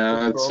mean, yeah,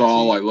 that's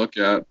all I look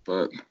at,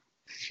 but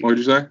what did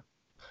you say?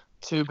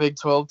 2 Big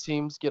 12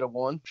 teams get a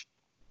 1.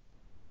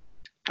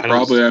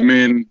 Probably. I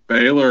mean,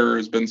 Baylor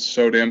has been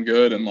so damn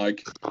good, and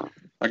like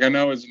I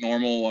know it's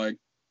normal, like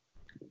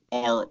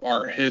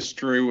our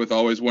history with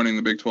always winning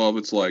the Big 12.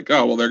 It's like,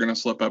 oh well, they're gonna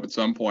slip up at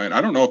some point.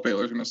 I don't know if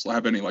Baylor's gonna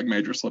have any like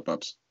major slip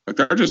ups. Like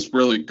they're just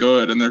really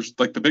good, and there's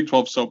like the Big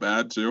 12's so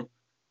bad too.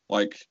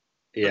 Like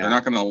they're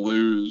not gonna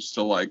lose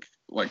to like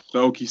the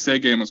Okie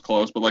State game was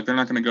close, but like they're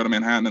not gonna go to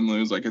Manhattan and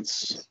lose. Like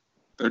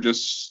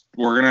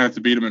we're gonna have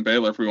to beat them in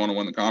Baylor if we want to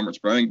win the conference.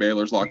 But I think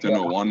Baylor's locked into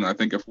a 1, and I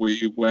think if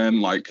we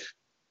win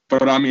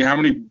But, I mean, how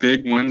many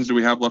big wins do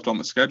we have left on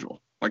the schedule?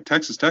 Like,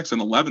 Texas Tech's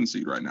an 11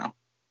 seed right now.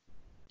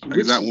 Like,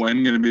 is that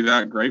win going to be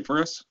that great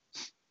for us?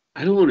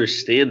 I don't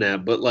understand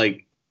that, but,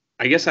 like,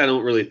 I guess I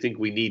don't really think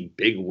we need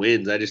big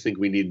wins. I just think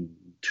we need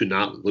to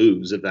not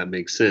lose, if that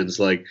makes sense.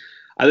 Like,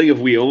 I think if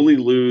we only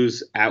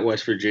lose at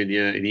West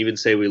Virginia and even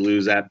say we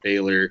lose at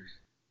Baylor,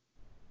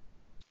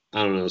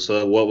 I don't know.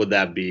 So what would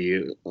that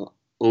be?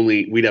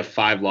 We'd have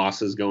 5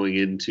 losses going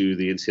into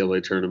the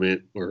NCAA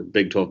tournament or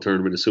Big 12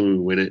 tournament, assuming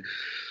we win it.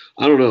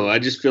 I don't know. I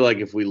just feel like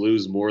if we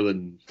lose more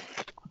than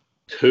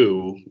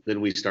 2, then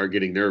we start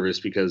getting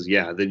nervous because,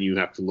 then you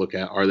have to look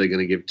at, are they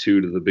going to give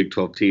 2 to the Big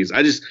 12 teams?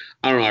 I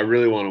don't know. I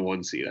really want a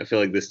 1 seed. I feel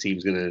like this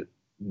team's going to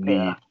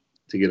need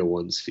to get a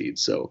 1 seed.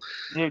 So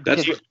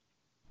dude,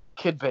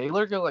 could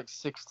Baylor go like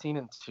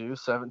 16-2,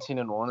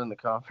 17-1 in the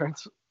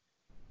conference?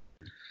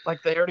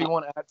 Like they already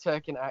won at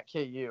Tech and at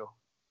KU.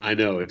 I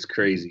know. It's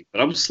crazy.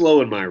 But I'm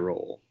slow in my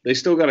roll. They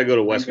still got to go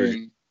to West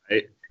Virginia,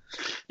 right?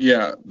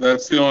 Yeah,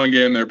 that's the only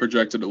game they're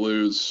projected to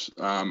lose.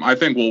 I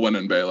think we'll win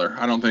in Baylor.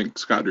 I don't think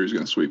Scott Drew's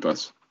going to sweep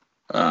us.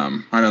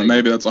 I know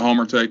maybe that's a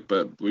homer take,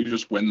 but we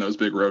just win those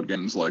big road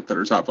games like that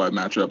are top 5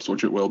 matchups,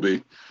 which it will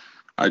be.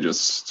 I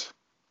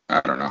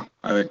don't know.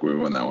 I think we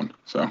win that one.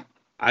 So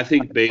I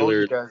think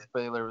Baylor. You guys,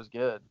 Baylor was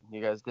good. You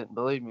guys didn't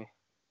believe me.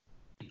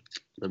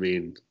 I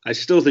mean, I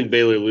still think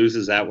Baylor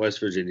loses at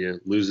West Virginia,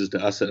 loses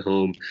to us at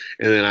home,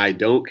 and then I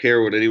don't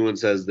care what anyone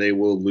says, they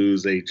will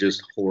lose a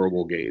just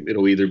horrible game.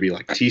 It'll either be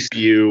like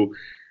TCU,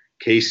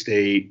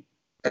 K-State.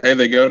 Hey,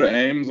 they go to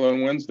Ames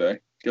on Wednesday.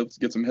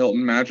 Get some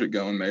Hilton magic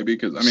going maybe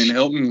because, I mean,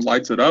 Hilton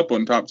lights it up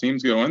when top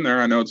teams go in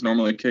there. I know it's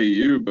normally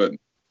KU, but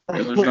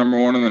Baylor's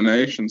number 1 in the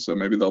nation, so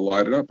maybe they'll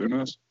light it up. Who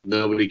knows?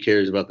 Nobody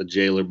cares about the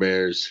Jailer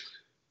Bears.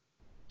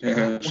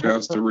 Yeah,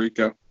 shouts to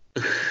Rico.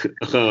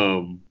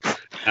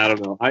 I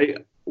don't know.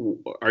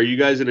 Are you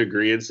guys in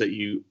agreement that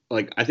you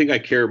like? I think I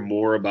care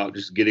more about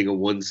just getting a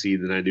 1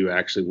 seed than I do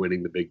actually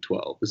winning the Big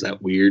 12. Is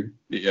that weird?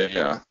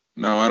 Yeah.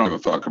 No, I don't give a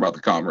fuck about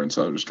the conference.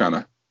 I was just kind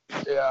of,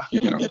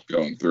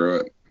 going through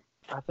it.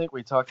 I think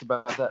we talked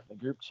about that in the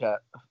group chat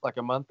like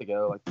a month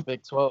ago. Like the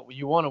Big 12,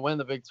 you want to win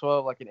the Big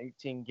 12 like an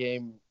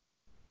 18-game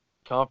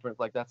conference.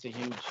 Like that's a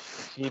huge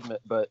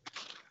achievement. But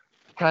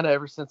kind of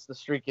ever since the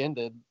streak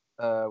ended,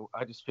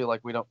 I just feel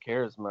like we don't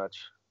care as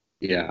much.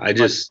 Yeah,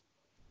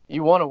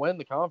 you want to win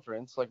the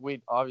conference. Like,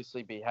 we'd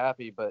obviously be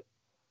happy, but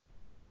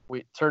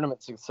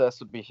tournament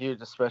success would be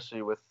huge,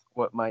 especially with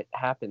what might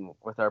happen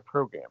with our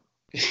program.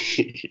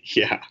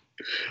 Yeah.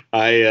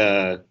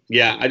 I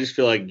just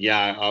feel like,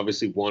 I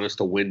obviously want us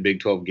to win Big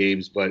 12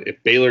 games, but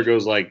if Baylor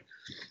goes like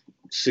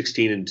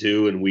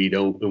 16-2 and we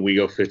go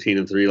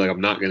 15-3, like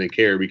I'm not going to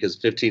care because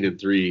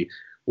 15-3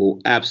 will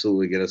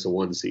absolutely get us a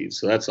 1 seed.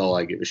 So that's all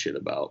I give a shit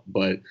about.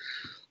 But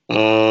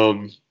I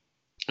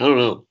don't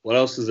know. What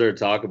else is there to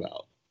talk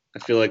about? I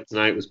feel like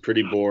tonight was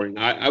pretty boring.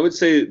 I would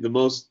say the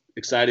most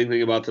exciting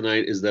thing about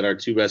tonight is that our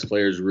 2 best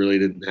players really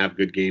didn't have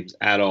good games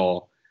at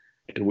all,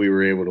 and we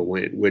were able to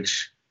win,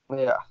 which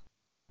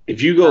if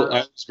you go –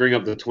 let's bring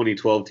up the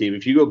 2012 team.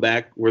 If you go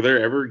back, were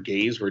there ever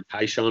games where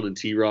Tyshawn and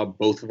T-Rob,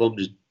 both of them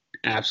just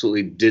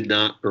absolutely did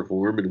not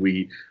perform and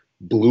we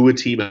blew a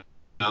team out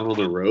on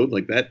the road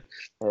like that?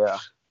 Yeah.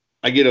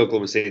 I get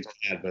Oklahoma State's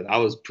bad, but I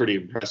was pretty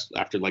impressed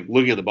after like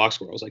looking at the box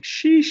score. I was like,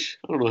 sheesh,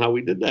 I don't know how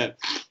we did that.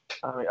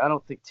 I mean, I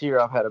don't think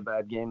T-Rob had a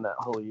bad game that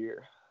whole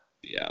year.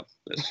 Yeah,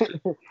 that's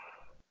true.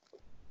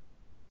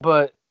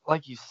 But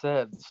like you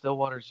said,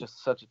 Stillwater's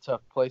just such a tough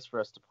place for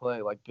us to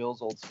play. Like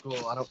Bill's old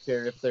school. I don't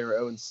care if they were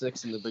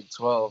 0-6 in the Big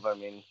 12. I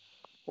mean,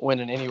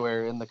 winning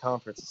anywhere in the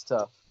conference is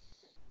tough.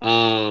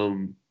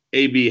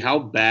 AB, how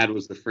bad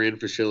was the Fran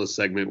Fraschilla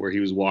segment where he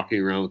was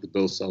walking around with the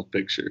Bill Self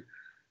picture?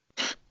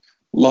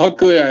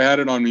 Luckily, I had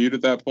it on mute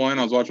at that point.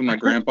 I was watching my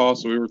grandpa,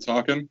 so we were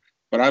talking.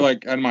 But I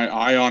had my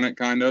eye on it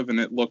kind of, and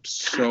it looked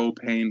so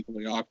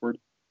painfully awkward.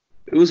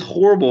 It was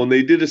horrible, and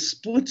they did a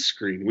split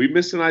screen. We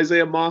missed an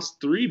Isaiah Moss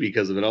 3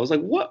 because of it. I was like,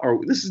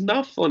 this is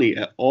not funny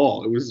at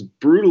all. It was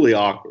brutally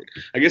awkward.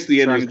 I guess the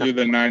end trying was to do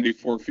the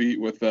 94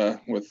 feet with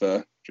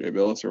Jay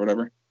Billis or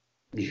whatever.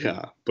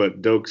 Yeah,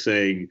 but Doak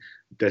saying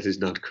that is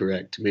not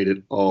correct made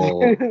it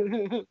all.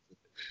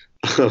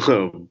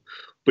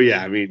 But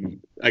yeah, I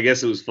mean, I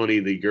guess it was funny.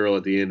 The girl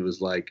at the end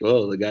was like,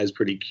 "Oh, the guy's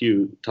pretty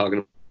cute,"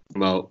 talking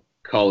about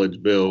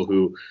college Bill,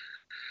 who,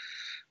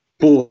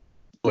 boy,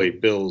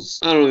 Bill's.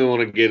 I don't really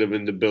want to get him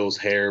into Bill's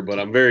hair, but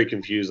I'm very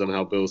confused on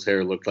how Bill's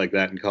hair looked like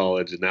that in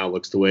college and now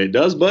looks the way it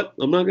does. But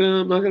I'm not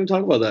gonna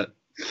talk about that.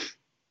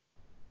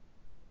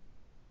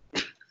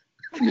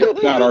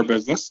 Not our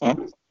business, huh?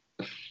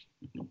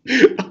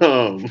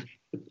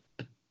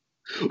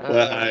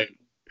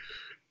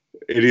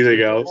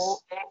 Anything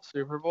else?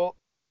 Super Bowl.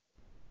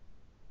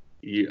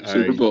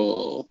 Super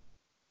Bowl.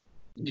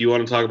 Do you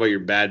want to talk about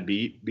your bad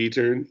B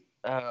turn?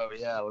 Oh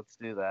yeah, let's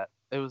do that.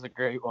 It was a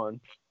great one.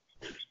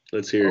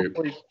 Let's hear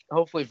it.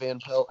 Hopefully Van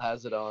Pelt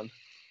has it on.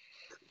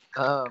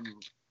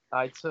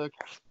 I took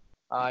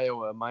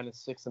Iowa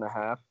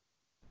 -6.5.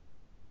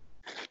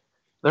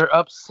 They're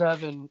up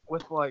 7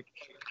 with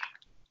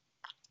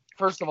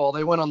first of all,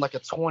 they went on a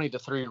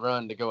 20-3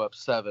 run to go up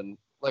 7.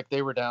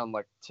 They were down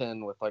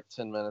 10 with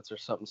 10 minutes or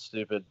something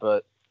stupid.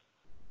 But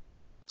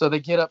so they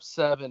get up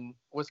 7.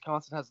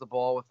 Wisconsin has the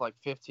ball with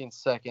 15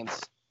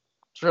 seconds,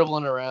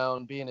 dribbling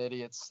around, being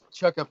idiots,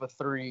 chuck up a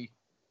 3,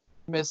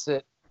 miss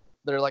it.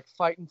 They're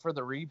fighting for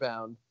the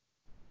rebound.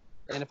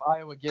 And if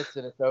Iowa gets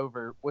it, it's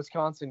over.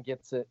 Wisconsin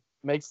gets it,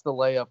 makes the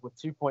layup with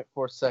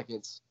 2.4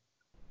 seconds.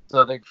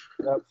 So they're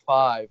up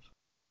 5.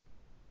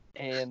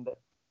 And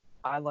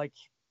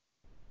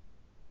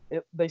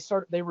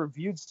they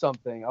reviewed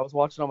something. I was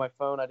watching on my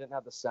phone. I didn't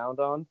have the sound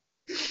on.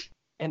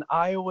 And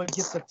Iowa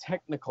gets a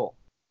technical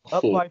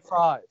up by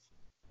 5.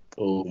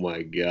 Oh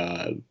my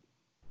God.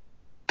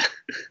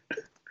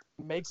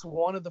 Makes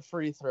one of the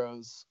free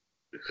throws.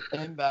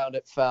 Inbound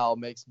at foul,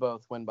 makes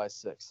both, win by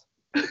 6.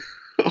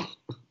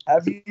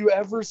 Have you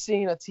ever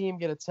seen a team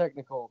get a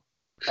technical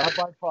up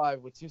by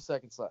 5 with 2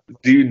 seconds left?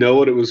 Do you know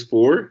what it was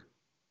for?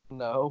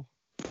 No.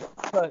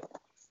 But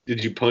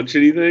did you punch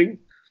anything?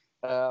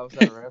 I was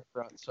at a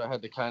restaurant, so I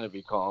had to kind of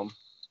be calm.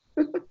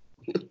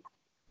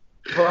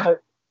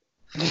 But,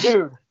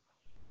 dude,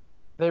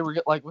 they were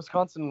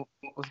Wisconsin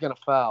was going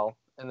to foul,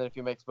 and then if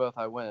he makes both,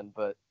 I win.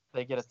 But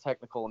they get a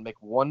technical and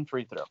make one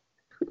free throw.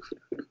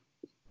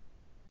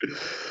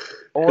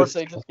 Or if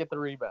they just get the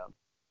rebound.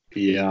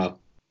 Yeah.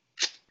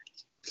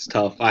 It's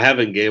tough. I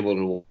haven't gambled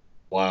in a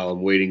while.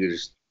 I'm waiting to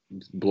just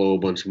blow a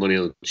bunch of money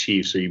on the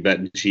Chiefs. Are you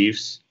betting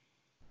Chiefs?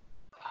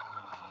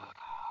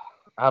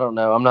 I don't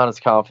know. I'm not as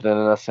confident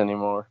in us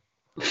anymore.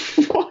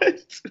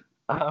 What?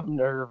 I'm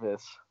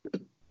nervous.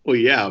 Well,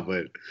 yeah,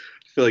 but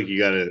I feel like you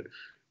got to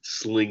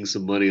sling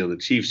some money on the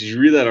Chiefs. Did you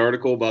read that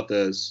article about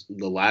the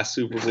last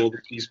Super Bowl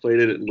the Chiefs played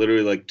in? It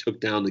literally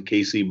took down the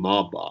KC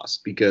mob boss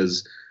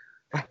because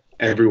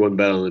everyone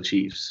bet on the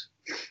Chiefs.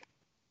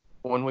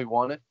 When we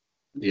won it?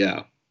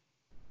 Yeah.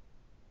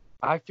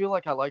 I feel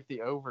like I like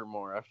the over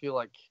more. I feel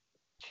like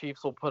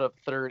Chiefs will put up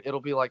third.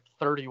 It'll be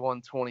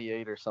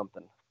 31-28 or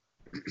something.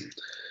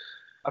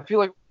 I feel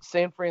like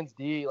San Fran's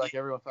D,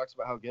 everyone talks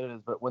about how good it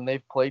is, but when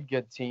they've played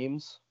good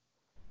teams,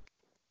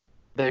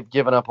 they've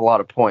given up a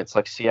lot of points.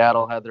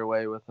 Seattle had their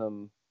way with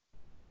them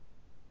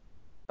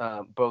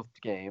both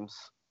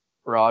games.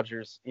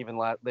 Rodgers,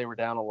 they were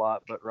down a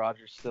lot, but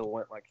Rodgers still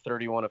went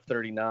 31 of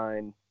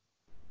 39.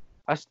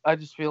 I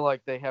just feel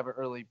like they haven't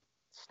really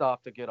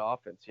stopped a good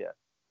offense yet.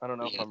 I don't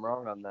know if I'm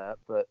wrong on that,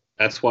 but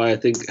that's why I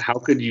think, how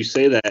could you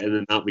say that and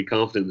then not be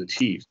confident in the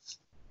Chiefs?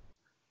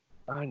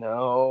 I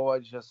know.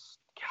 It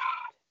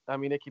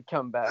could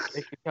come back.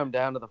 It could come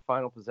down to the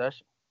final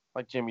possession.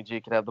 Jimmy G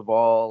could have the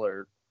ball,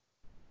 or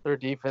their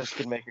defense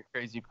could make a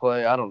crazy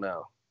play. I don't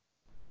know.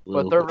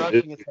 But their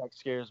rushing attack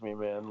scares me,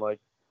 man.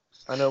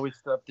 I know we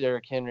stuffed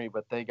Derrick Henry,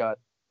 but they got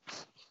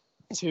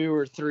 2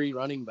 or 3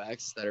 running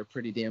backs that are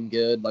pretty damn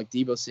good.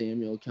 Deebo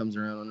Samuel comes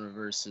around and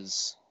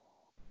reverses.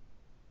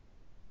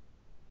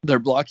 Their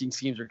blocking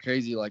schemes are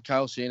crazy.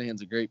 Kyle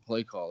Shanahan's a great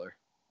play caller.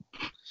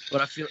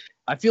 But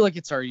I feel like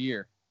it's our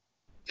year.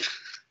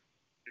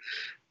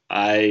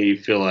 I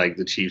feel like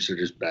the Chiefs are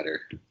just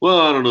better.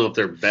 Well, I don't know if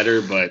they're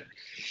better, but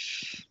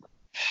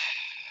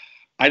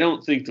I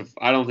don't think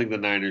the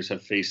Niners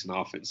have faced an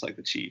offense like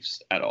the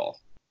Chiefs at all.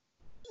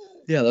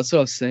 Yeah, that's what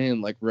I was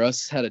saying.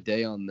 Russ had a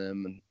day on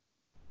them and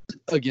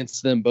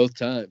against them both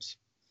times,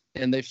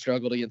 and they've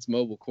struggled against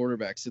mobile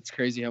quarterbacks. It's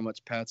crazy how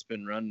much Pat's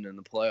been running in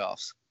the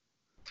playoffs.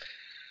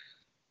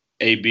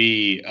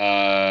 AB,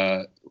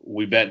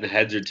 we betting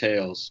heads or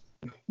tails?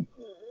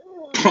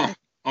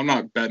 I'm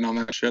not betting on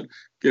that shit.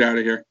 Get out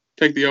of here.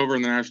 Take the over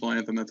in the national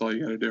anthem. That's all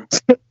you got to do.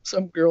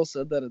 Some girl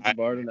said that at the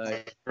bar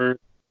tonight.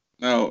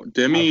 No,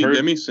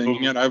 Demi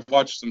singing it. I've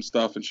watched some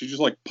stuff, and she just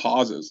like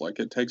pauses, like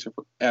it takes her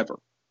forever.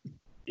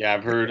 Yeah,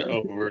 I've heard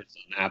Over is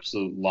an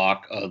absolute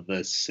lock of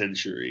the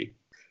century.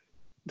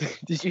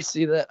 Did you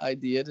see that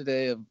idea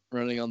today of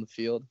running on the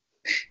field?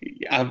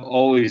 I've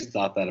always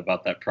thought that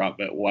about that prop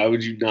bet. Why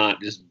would you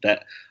not just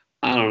bet?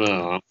 I don't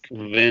know. I'm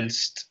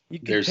convinced You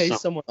could there's pay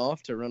someone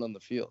off to run on the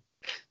field.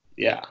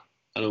 Yeah,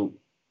 I don't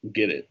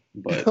get it,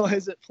 but Why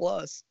is it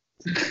plus?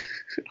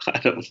 I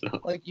don't know.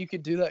 Like, you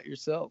could do that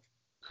yourself.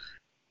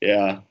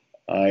 Yeah,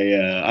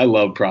 I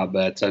love prop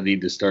bets. I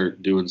need to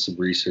start doing some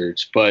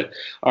research. But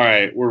all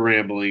right, we're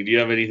rambling. Do you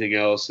have anything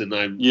else? And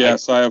I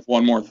have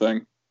one more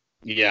thing.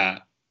 Yeah,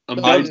 I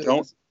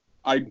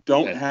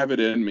don't have it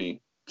in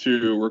me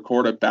to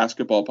record a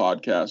basketball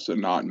podcast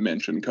and not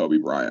mention Kobe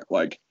Bryant.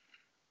 Like,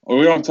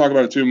 we don't talk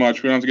about it too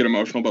much. We don't have to get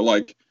emotional, but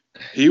like,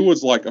 he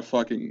was like a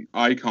fucking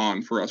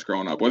icon for us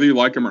growing up. Whether you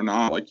like him or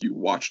not, like, you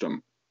watched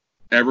him.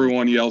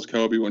 Everyone yells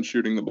Kobe when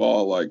shooting the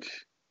ball. Like,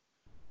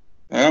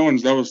 that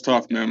was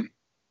tough, man.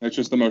 It's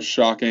just the most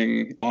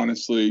shocking,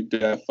 honestly,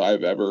 death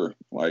I've ever,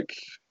 like,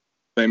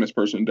 famous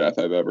person death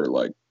I've ever,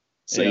 like,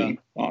 seen,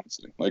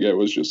 honestly. Like, it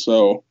was just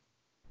so,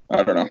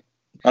 I don't know.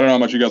 I don't know how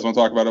much you guys want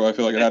to talk about it, but I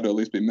feel like it had to at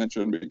least be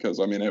mentioned because,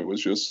 I mean, it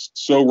was just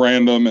so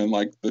random and,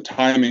 like, the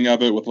timing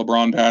of it with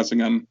LeBron passing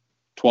him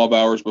 12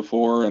 hours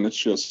before, and it's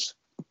just,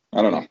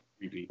 I don't know.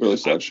 Really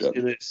sad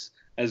shit.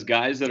 As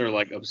guys that are,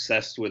 like,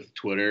 obsessed with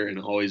Twitter and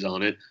always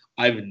on it,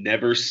 I've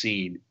never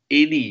seen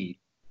any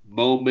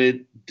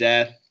moment,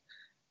 death,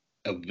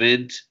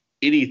 event,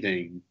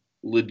 anything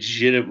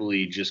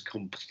legitimately just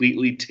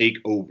completely take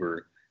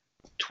over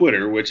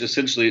Twitter, which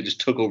essentially it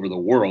just took over the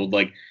world.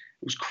 Like,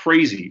 it was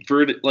crazy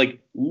for like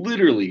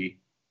literally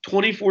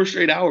 24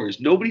 straight hours.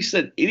 Nobody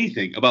said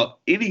anything about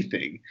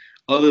anything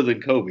other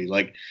than Kobe.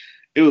 Like,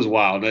 it was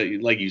wild.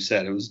 Like you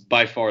said, it was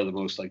by far the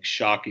most like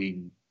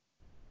shocking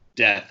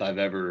death I've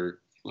ever,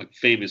 like,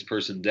 famous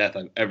person death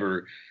I've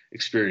ever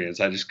experienced.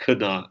 I just could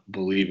not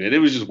believe it. It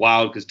was just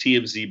wild because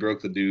TMZ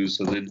broke the news.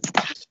 So then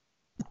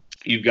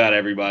you've got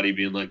everybody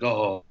being like,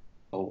 oh,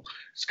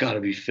 it's got to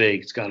be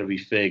fake. It's got to be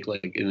fake.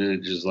 Like, and then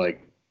it just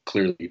like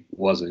clearly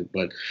wasn't.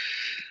 But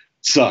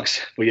sucks.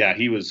 But yeah,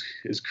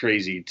 it's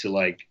crazy to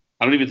like,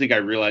 I don't even think I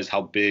realized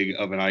how big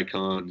of an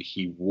icon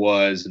he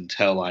was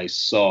until I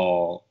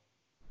saw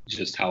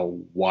just how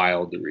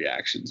wild the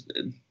reaction's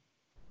been.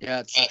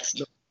 Yeah,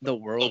 it's the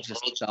world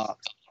just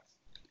stopped.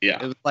 Yeah.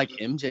 It was like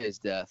MJ's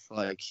death.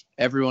 Like,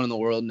 everyone in the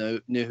world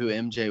knew who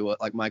MJ was.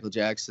 Like, Michael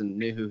Jackson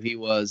knew who he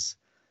was.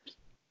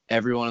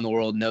 Everyone in the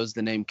world knows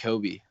the name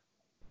Kobe.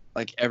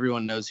 Like,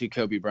 everyone knows who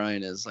Kobe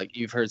Bryant is. Like,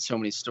 you've heard so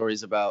many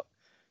stories about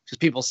just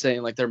people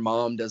saying, like, their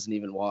mom doesn't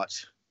even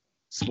watch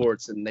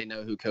sports and they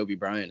know who Kobe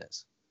Bryant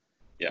is.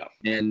 Yeah.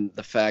 And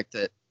the fact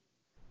that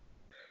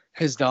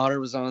his daughter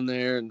was on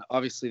there, and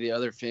obviously the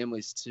other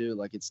families too,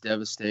 like, it's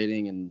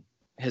devastating. And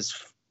his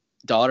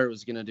daughter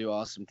was going to do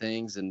awesome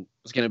things and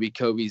was going to be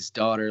Kobe's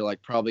daughter,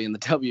 like, probably in the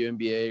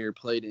WNBA or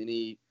played at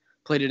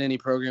any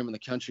program in the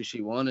country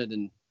she wanted.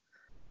 And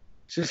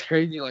it's just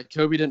crazy. Like,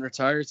 Kobe didn't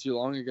retire too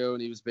long ago,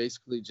 and he was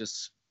basically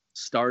just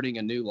starting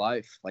a new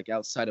life, like,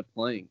 outside of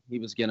playing. He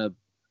was going to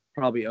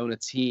probably own a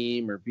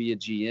team or be a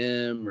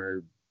GM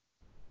or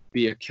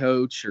be a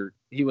coach, or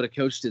he would have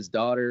coached his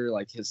daughter.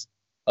 Like, his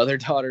other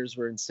daughters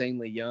were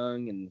insanely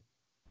young and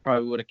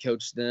probably would have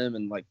coached them.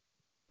 And like,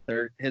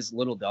 his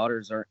little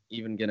daughters aren't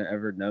even going to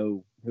ever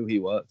know who he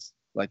was.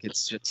 Like,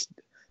 it's just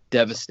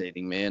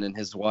devastating, man. And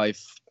his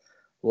wife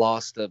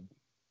lost a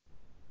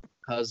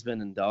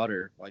husband and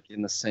daughter, like,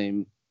 in the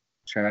same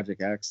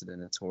tragic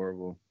accident. It's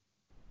horrible.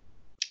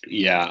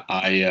 Yeah,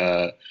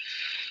 I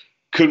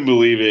couldn't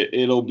believe it.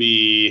 It'll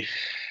be,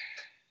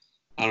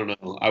 I don't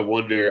know. I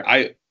wonder,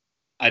 I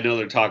know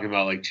they're talking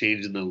about like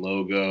changing the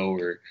logo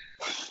or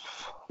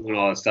doing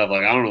all that stuff.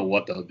 Like, I don't know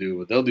what they'll do,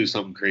 but they'll do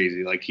something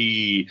crazy. Like,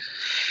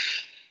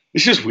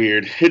 it's just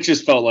weird. It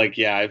just felt like,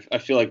 yeah, I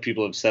feel like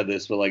people have said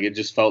this, but like, it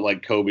just felt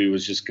like Kobe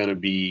was just going to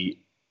be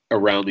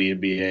around the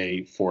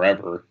NBA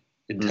forever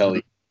until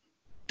he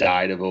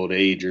died of old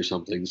age or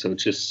something. So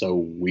it's just so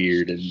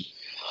weird and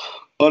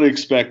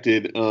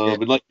unexpected.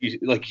 And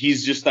like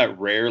he's just that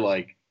rare,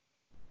 like,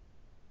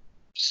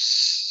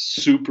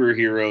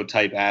 superhero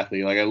type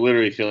athlete. Like, I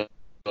literally feel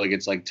like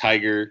it's like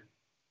Tiger,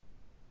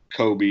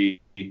 Kobe,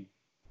 and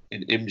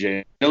MJ.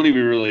 I don't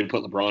even really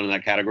put LeBron in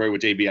that category,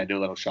 which AB, I know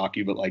that'll shock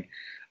you, but like,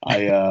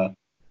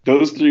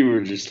 those three were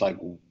just like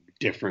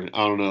different.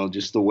 I don't know,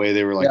 just the way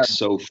they were like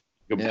so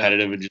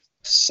competitive and just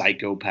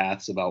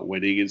psychopaths about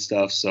winning and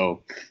stuff.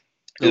 So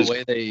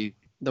the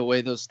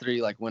way those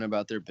three like went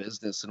about their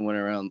business and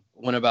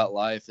went about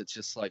life, it's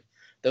just like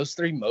those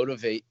three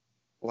motivate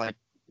like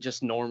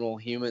just normal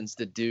humans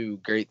to do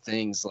great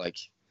things. Like,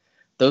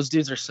 those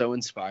dudes are so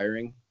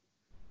inspiring.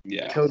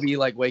 Yeah. Kobe,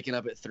 like, waking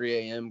up at 3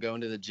 a.m.,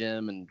 going to the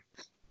gym and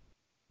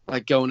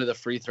like going to the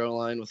free throw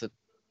line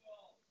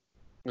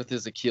with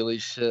his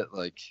Achilles shit.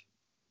 Like,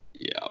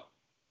 yeah.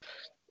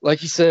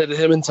 Like you said,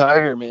 him and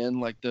Tiger, man,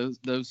 like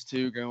those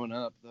two growing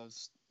up,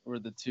 those were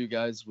the two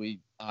guys we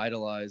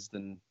idolized,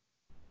 and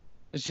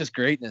it's just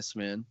greatness,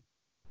 man.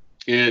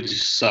 It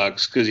just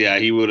sucks because, yeah,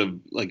 he would have,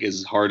 like,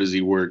 as hard as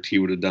he worked, he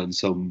would have done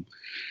some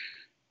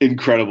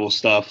incredible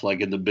stuff, like,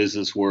 in the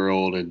business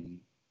world and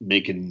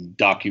making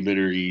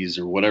documentaries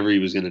or whatever he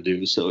was going to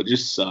do. So it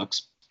just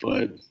sucks.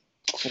 But,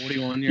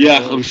 41 years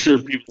yeah, old. I'm sure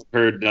people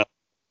heard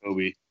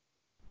Kobe.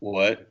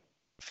 What?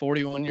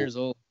 41 years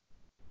old.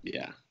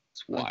 Yeah,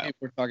 it's Like, wild. people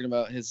were talking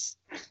about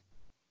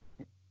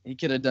he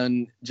could have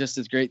done just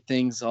as great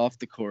things off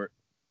the court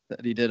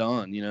that he did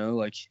on,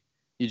 like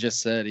you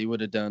just said, he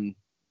would have done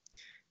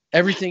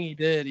everything he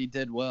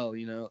did well,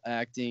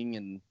 acting,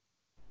 and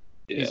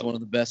he's one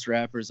of the best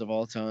rappers of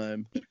all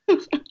time.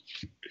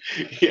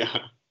 Yeah.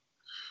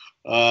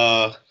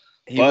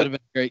 He would have been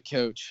a great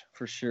coach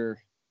for sure.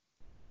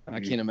 I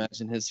can't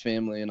imagine his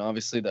family and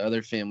obviously the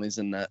other families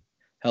in that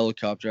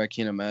helicopter. I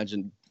can't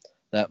imagine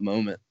that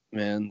moment,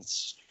 man.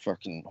 It's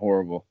fucking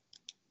horrible.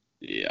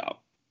 Yeah,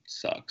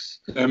 sucks.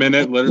 I mean,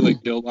 it literally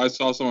killed. I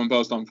saw someone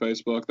post on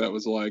Facebook that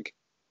was like,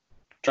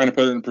 trying to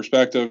put it in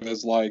perspective,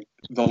 as like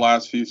the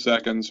last few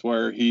seconds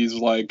where he's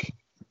like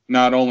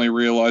not only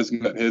realizing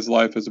that his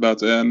life is about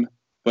to end,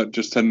 but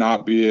just to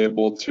not be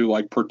able to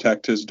like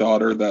protect his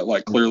daughter, that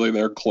like clearly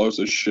they're close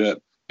as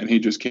shit, and he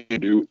just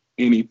can't do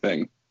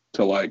anything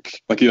to like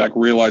he like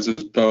realizes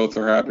both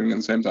are happening at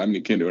the same time and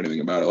he can't do anything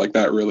about it. Like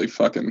that really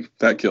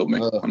that killed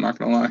me. I'm not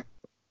gonna lie.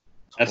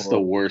 That's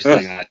the worst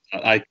thing.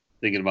 I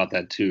thinking about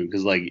that too,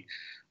 because like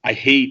I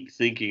hate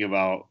thinking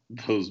about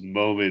those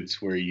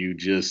moments where you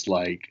just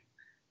like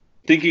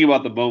thinking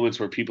about the moments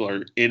where people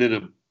are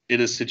in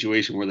a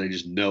situation where they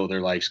just know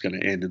their life's going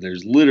to end and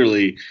there's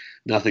literally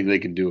nothing they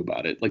can do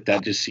about it. Like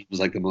that just seems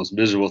like the most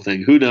miserable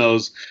thing. Who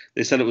knows?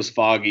 They said it was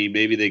foggy.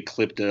 Maybe they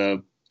clipped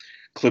a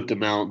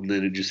mountain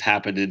and it just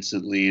happened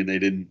instantly and they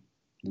didn't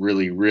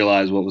really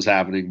realize what was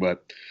happening.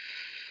 But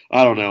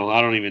I don't know.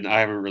 I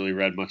haven't really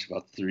read much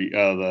about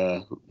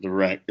the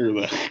wreck or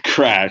the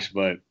crash,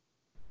 but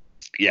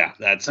yeah,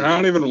 that's I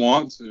don't even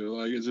want to.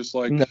 Like, it's just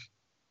like,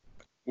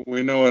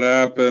 we know what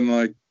happened.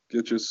 Like,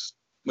 it just,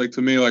 like,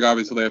 to me, like,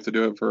 obviously they have to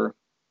do it for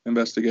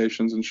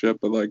investigations and shit,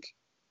 but like,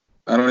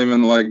 I don't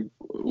even like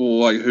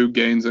who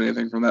gains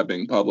anything from that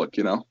being public,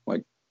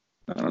 Like,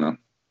 I don't know.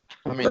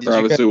 I mean, there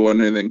obviously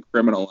wasn't anything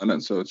criminal in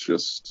it, so it's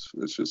just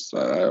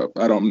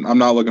I'm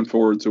not looking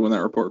forward to when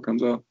that report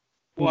comes out.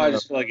 Well, I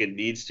just feel like it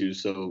needs to.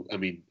 So, I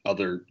mean,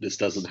 this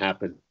doesn't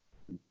happen.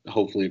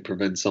 Hopefully it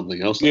prevents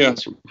something else like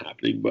this from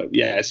happening. But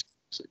yeah.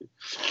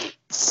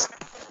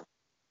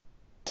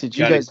 Did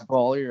you guys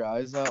bawl your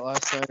eyes out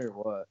last night or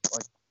what?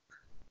 Like,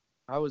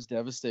 I was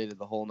devastated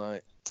the whole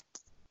night.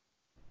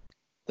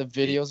 The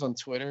videos on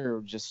Twitter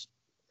were just,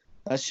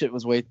 that shit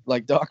was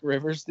like Doc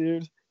Rivers,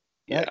 dude.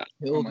 That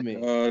killed me.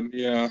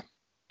 Yeah.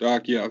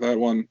 Doc, yeah, that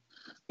one.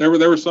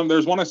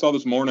 There's one I saw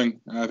this morning.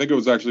 I think it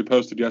was actually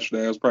posted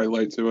yesterday. I was probably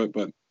late to it,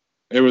 but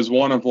it was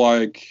one of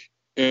like,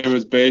 it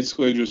was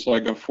basically just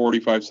like a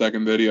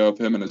 45-second video of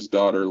him and his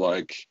daughter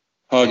like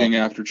hugging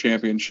after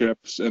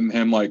championships and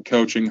him like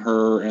coaching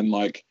her, and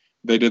like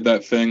they did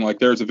that thing. Like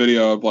there's a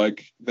video of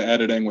like the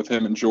editing with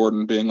him and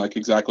Jordan being like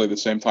exactly the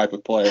same type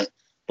of player,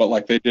 but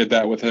like they did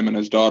that with him and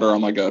his daughter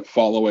on like a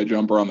fall away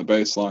jumper on the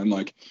baseline.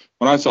 Like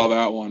when I saw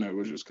that one, it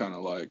was just kind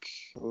of like,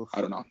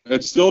 I don't know.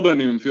 It still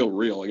doesn't even feel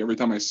real. Like every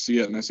time I see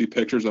it and I see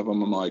pictures of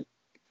him, I'm like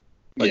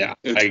yeah,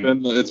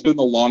 it's been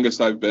the longest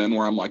I've been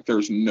where I'm like,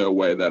 there's no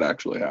way that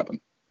actually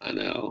happened. I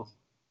know.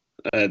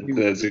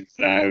 That's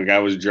exactly. I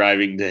was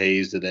driving to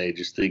Hayes today,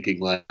 just thinking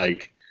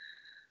like,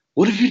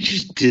 what if it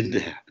just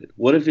didn't happen?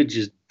 What if it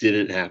just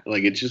didn't happen?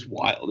 Like it's just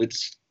wild.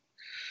 It's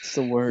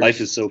the worst. Life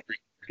is so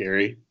freaking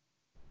scary.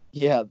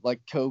 Yeah, like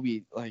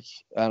Kobe. Like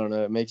I don't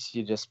know. It makes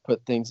you just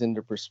put things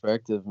into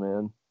perspective,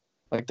 man.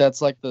 Like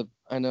that's like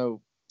I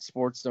know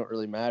sports don't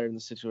really matter in the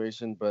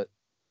situation, but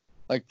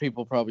like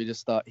people probably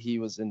just thought he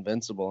was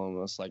invincible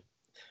almost. Like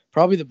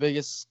probably the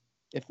biggest,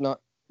 if not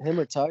him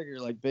or Tiger,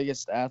 like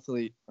biggest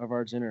athlete of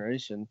our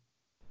generation.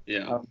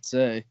 Yeah, I would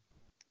say.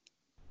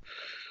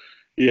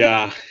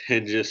 Yeah,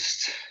 and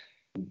just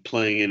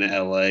playing in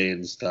LA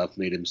and stuff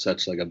made him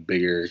such like a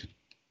bigger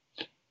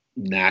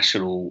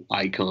national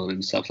icon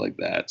and stuff like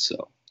that.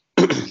 So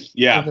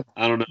yeah,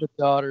 I don't know. The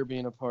daughter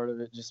being a part of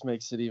it just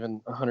makes it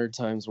even 100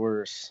 times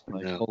worse.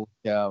 Like holy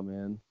cow,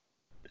 man.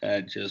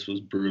 That just was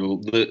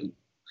brutal.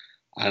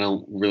 I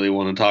don't really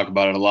want to talk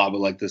about it a lot,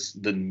 but like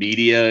the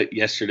media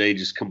yesterday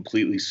just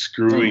completely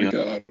screwing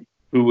up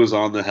who was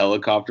on the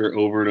helicopter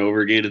over and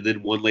over again, and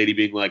then one lady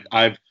being like,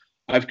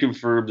 I've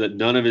confirmed that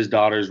none of his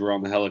daughters were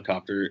on the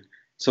helicopter.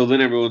 So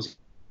then everyone's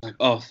like,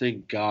 oh,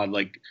 thank God,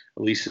 like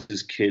at least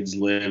his kids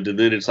lived. And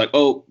then it's like,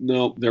 oh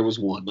no, there was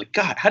one. Like,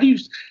 God, how do you?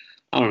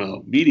 I don't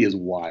know. Media is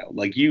wild.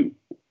 Like you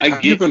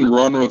even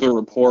run with a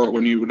report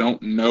when you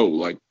don't know.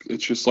 Like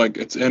it's just like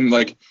it's in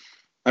like.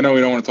 I know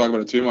we don't want to talk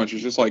about it too much.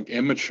 It's just like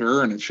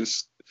immature, and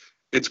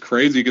it's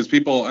crazy because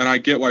people, and I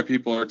get why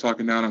people are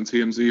talking down on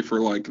TMZ for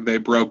like they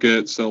broke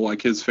it, so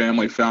like his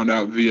family found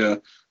out via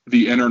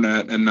the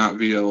internet and not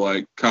via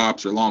like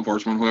cops or law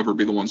enforcement, whoever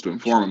be the ones to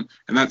inform them,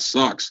 and that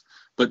sucks.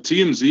 But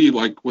TMZ,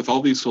 like with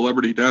all these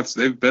celebrity deaths,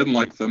 they've been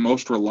like the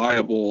most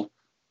reliable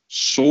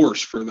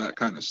source for that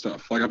kind of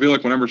stuff. Like I feel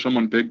like whenever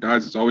someone big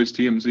dies, it's always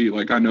TMZ.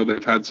 Like I know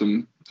they've had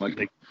some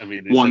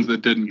ones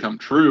that didn't come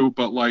true,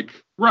 but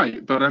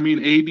right. But I mean,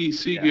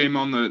 ABC game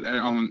on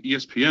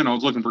ESPN, I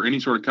was looking for any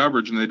sort of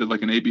coverage, and they did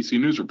like an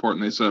ABC News report,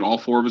 and they said all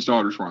 4 of his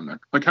daughters were on there.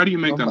 Like, how do you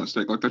make that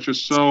mistake? Like, that's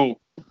just so.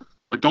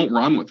 Like, don't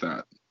run with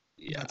that.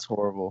 Yeah, that's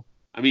horrible.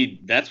 I mean,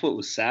 that's what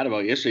was sad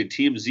about yesterday.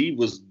 TMZ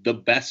was the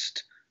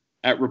best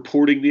at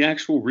reporting the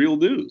actual real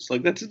news.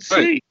 Like, that's insane.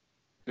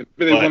 Right.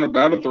 They went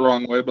about it the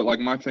wrong way, but like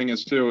my thing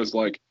is too is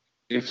like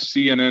if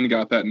CNN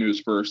got that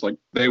news first, like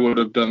they would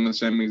have done the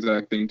same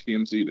exact thing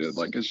TMZ did.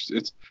 Like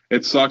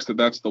it sucks that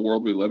that's the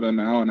world we live in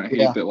now, and I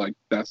hate that like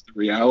that's the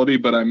reality.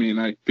 But I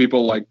mean,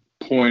 people like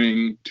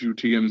pointing to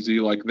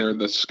TMZ like they're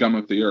the scum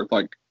of the earth.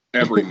 Like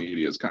every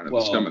media is kind of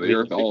the scum of the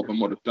earth. All of them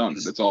would have done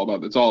it. It's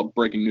all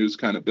breaking news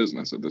kind of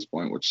business at this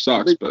point, which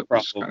sucks, but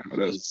it's kind of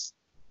what it is.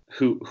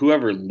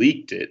 Whoever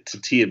leaked it to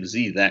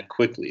TMZ that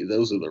quickly,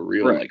 those are the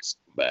real like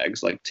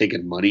scumbags, like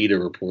taking money to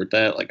report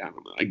that. Like, I don't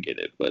know, I get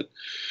it, but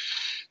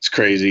it's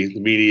crazy.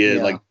 The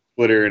media, like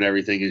Twitter and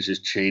everything, has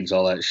just changed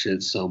all that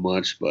shit so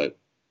much. But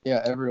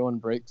yeah, everyone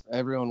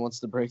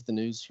wants to break the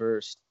news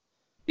first.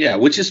 Yeah,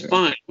 which is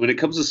fine when it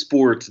comes to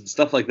sports and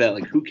stuff like that.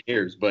 Like, who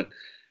cares? But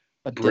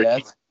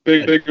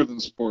bigger than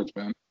sports,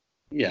 man.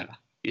 Yeah.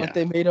 Like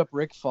they made up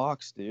Rick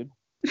Fox, dude.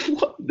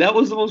 That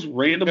was the most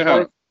random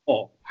part.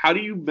 How do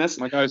you mess?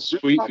 My guy's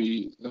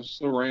Sweetie. That's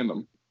so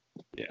random.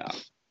 Yeah,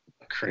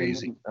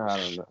 crazy. I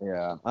don't know.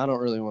 Yeah, I don't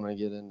really want to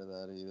get into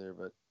that either.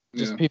 But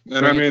just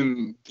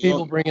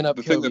people bringing up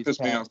the Kobe's thing that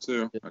pissed me off past.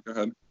 too. Go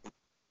ahead.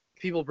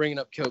 People bringing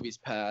up Kobe's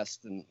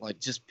past, and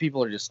like just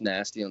people are just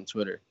nasty on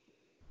Twitter.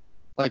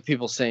 Like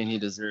people saying he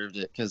deserved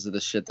it because of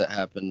the shit that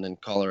happened in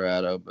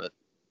Colorado, but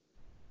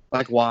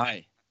like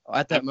why?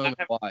 At that moment,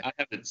 why? I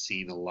haven't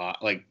seen a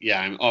lot. Like,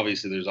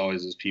 obviously there's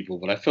always those people,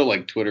 but I feel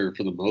like Twitter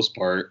for the most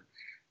part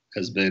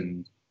has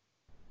been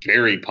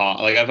very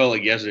like I felt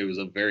like yesterday was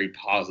a very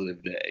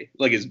positive day.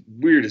 Like, as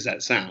weird as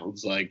that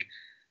sounds, like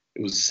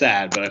it was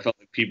sad, but I felt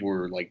like people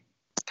were like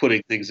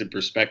putting things in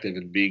perspective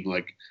and being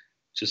like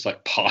just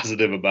like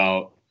positive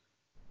about.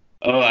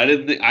 I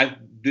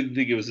didn't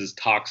think it was as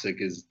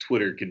toxic as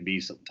Twitter can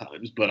be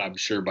sometimes, but I'm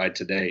sure by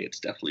today it's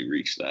definitely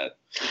reached that.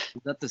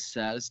 Is that the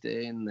saddest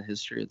day in the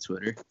history of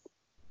Twitter?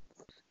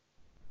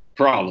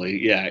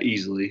 Probably, yeah,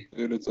 easily.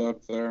 Dude, it's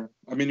up there.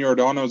 I mean,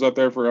 Giordano's up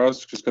there for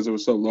us just because it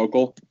was so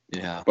local.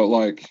 Yeah. But,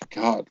 like,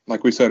 God,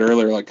 like we said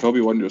earlier, like, Kobe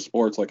wasn't into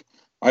sports. Like,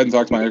 I hadn't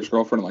talked to my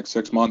ex-girlfriend in, like,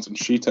 6 months, and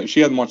she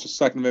hadn't watched a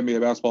second of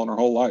NBA basketball in her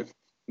whole life.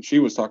 And she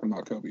was talking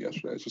about Kobe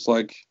yesterday. It's just,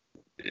 like,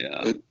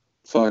 it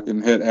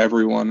fucking hit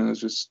everyone, and it's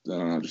just, I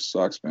don't know, it just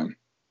sucks, man.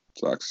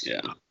 Sucks.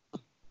 Yeah.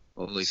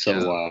 Holy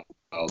so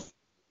wild.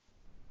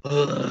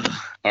 All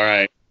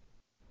right.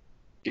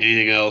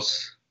 Anything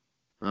else?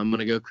 I'm going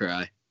to go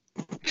cry.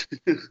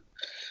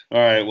 All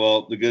right.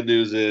 Well, the good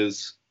news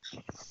is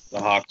the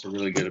Hawks are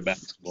really good at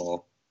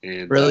basketball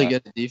and really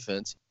good at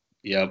defense.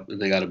 Yep,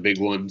 and they got a big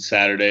one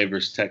Saturday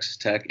versus Texas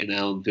Tech in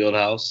Allen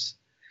Fieldhouse.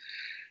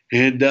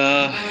 And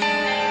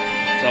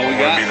that's all we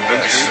got. Be the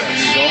best.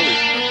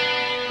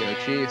 Go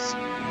Chiefs.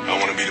 I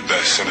want to be the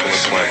best. Simple and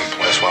plain.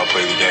 That's why I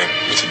play the game.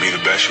 And to be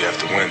the best, you have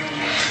to win.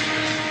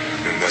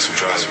 And that's what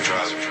drives me.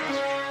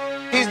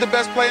 He's the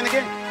best player in the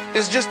game.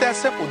 It's just that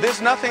simple.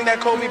 There's nothing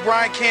that Kobe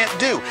Bryant can't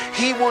do.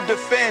 He will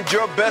defend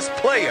your best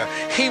player.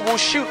 He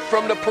will shoot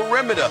from the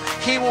perimeter.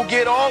 He will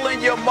get all in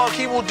your mug.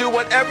 He will do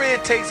whatever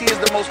it takes. He is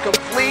the most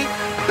complete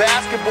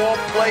basketball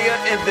player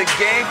in the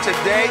game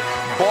today,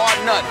 bar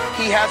none.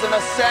 He has an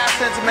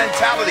assassin's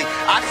mentality.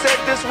 I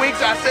said this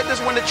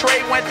when the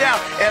trade went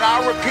down, and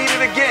I'll repeat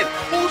it again.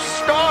 Who's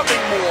starving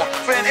more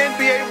for an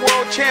NBA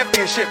World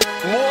Championship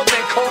more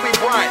than Kobe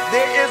Bryant?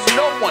 There is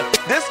no one.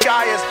 This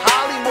guy is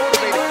highly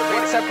motivated.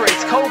 What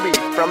separates Kobe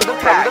from the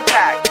pack?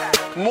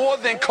 More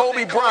than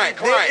Kobe Bryant.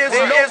 There is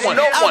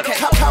no one.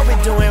 Kobe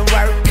doing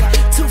work.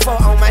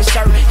 2-4 on my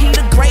shirt. He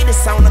the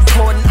greatest on the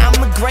court, and I'm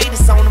the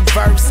greatest on the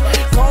verse.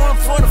 Going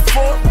for the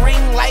fourth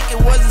ring like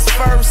it was his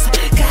first.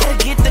 Gotta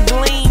get the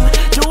gleam.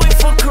 Do it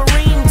for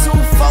Kareem.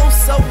 2-4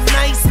 so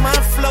nice, my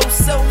flow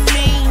so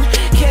mean.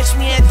 Catch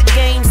me at the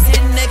game,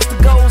 sitting next to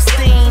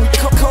Goldstein.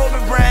 Kobe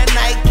Bryant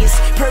Nikes,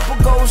 purple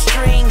gold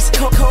strings.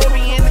 Kobe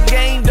in the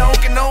game,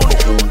 dunking on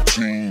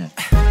the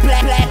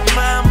Black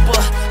Mamba,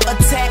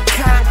 attack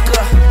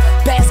conquer.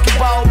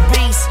 Basketball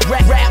beast,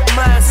 rap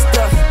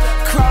monster.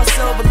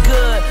 Crossover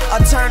good, a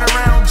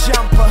turnaround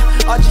jumper.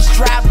 Or just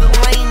drive the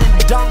lane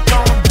and dunk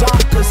on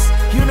dunkers.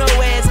 You know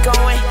where it's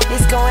going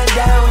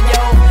down,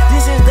 yo.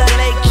 This is the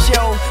Lake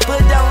Show, but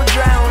don't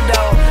drown,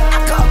 though. I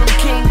call him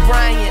King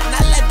Bryant,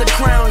 not let the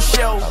crown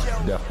show.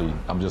 Definitely,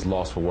 I'm just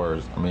lost for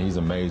words. I mean, he's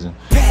amazing.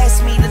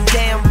 Pass me the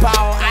damn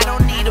ball, I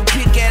don't need a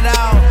pick at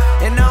all.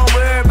 And don't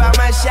worry about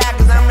my shot,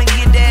 cause I'ma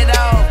get that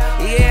off.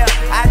 Yeah,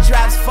 I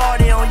drops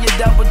 40 on your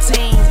double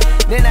team.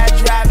 Then I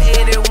drop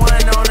 81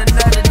 on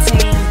another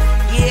team.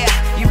 Yeah,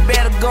 you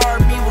better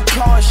guard me with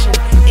caution.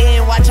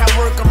 And watch I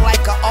work them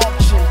like an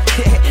auction.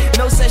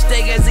 No such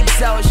thing as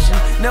exhaustion.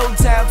 No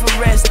time for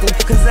resting,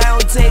 cause I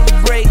don't take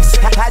breaks.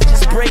 I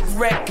just break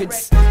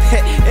records.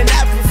 And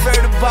I prefer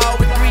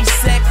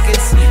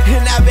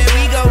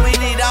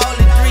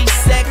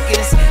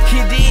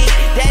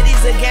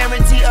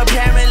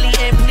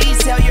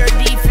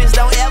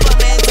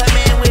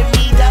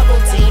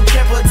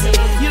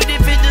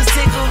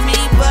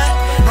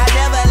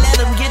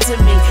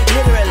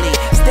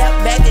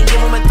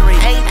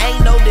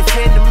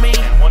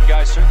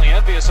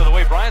envious of the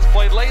way Bryant's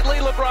played lately.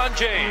 LeBron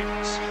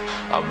James.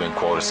 I've been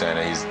quoted saying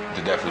that he's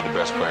definitely the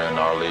best player in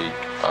our league.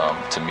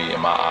 To me, in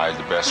my eyes,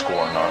 the best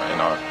scorer in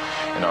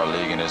our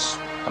league. And it's,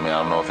 I mean, I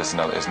don't know if it's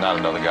not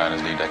another guy in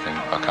this league that can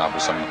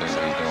accomplish some of the things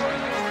that he's doing right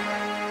now.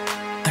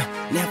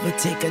 Never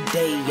take a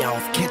day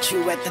off. Catch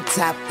you at the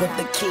top of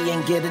the key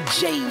and get a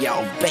J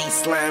off.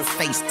 Baseline,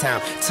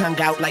 FaceTime,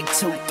 tongue out like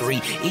 2-3.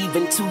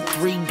 Even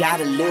 2-3,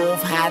 gotta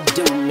love how I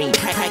do me.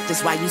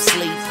 Practice while you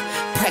sleep.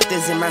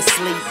 Practice in my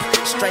sleep.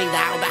 Straight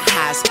out of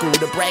high school.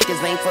 The brackets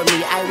ain't for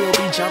me. I will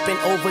be jumping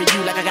over you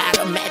like I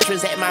got a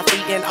mattress at my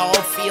feet. And all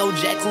Phil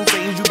Jackson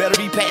says you better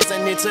be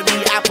passing it to me.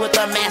 I put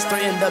the master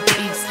in the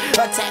piece.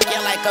 Attack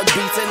you like a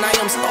beast. And I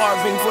am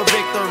starving for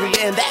victory.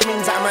 And that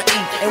means I'ma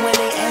eat. And when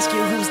they ask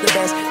you who's the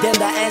best, then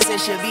the answer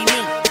should be me.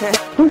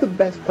 Who's the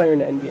best player in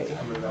the NBA?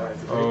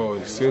 Oh,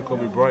 it's still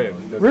Kobe Bryant.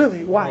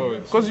 Really? Why?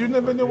 Because you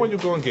never know when you're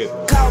going to get.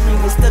 Call me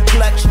Mr.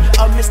 Clutch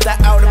or Mr.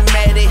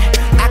 Automatic.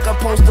 I can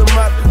post them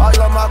up, all of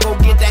them go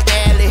get the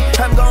alley.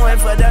 I'm going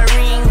for the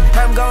ring,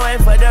 I'm going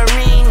for the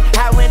ring.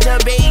 I went to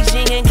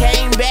Beijing and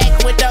came back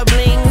with the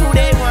bling. Who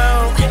they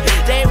want?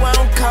 They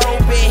want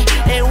Kobe.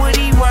 And what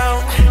he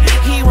want?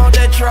 He want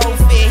the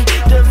trophy,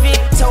 the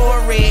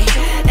victory,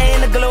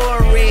 and the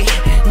glory.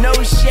 No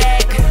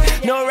Shaq,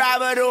 no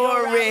Robert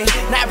Horry.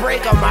 Now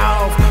break them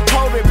off,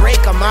 Kobe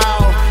break them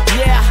off.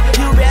 Yeah,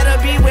 you better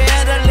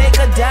beware the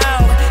Laker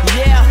dog.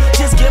 Yeah,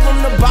 just give him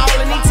the ball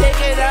and he take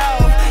it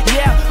off.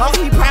 Yeah, oh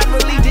he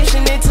probably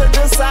dishing it to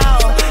the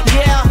soul.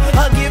 Yeah,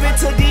 I'll give it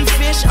to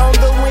D-Fish on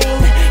the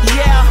wing.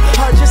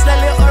 Yeah, or just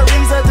let Lil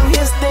Ariza do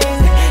his thing.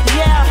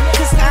 Yeah,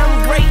 cause I'm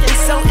great and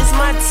so is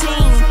my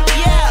team.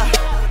 Yeah,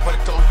 but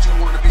don't you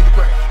wanna be the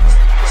greatest?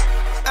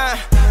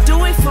 Do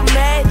it for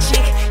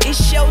magic,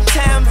 it's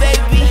showtime,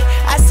 baby.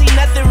 I see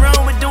nothing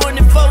wrong with doing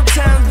it 4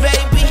 times,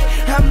 baby.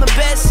 I'm the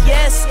best,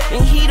 yes,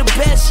 and he the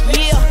best,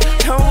 yeah.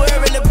 Don't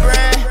worry,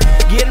 LeBron,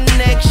 get him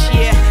next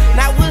year.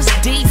 Now what's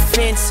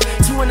defense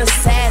to an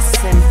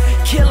assassin?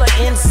 Killer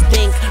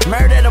instinct,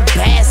 murder the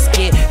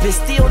basket, then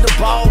steal the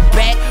ball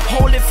back,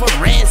 hold it for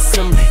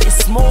ransom.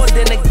 It's more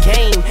than a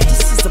game,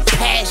 this is a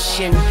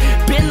passion.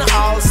 Been the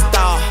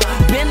all-star,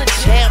 been a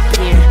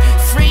champion.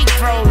 Free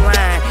throw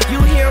line, you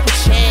hear him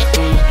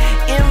chanting.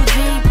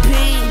 MVP,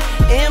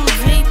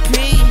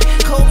 MVP,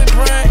 Kobe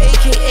Bryant,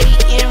 aka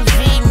MV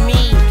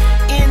me.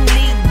 In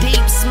knee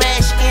deep,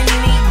 smash in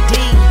knee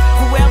deep.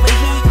 Whoever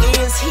he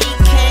is, he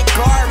can't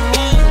guard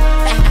me.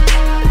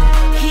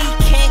 He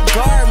can't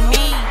guard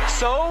me.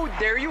 So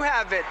there you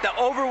have it. The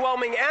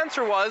overwhelming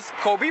answer was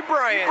Kobe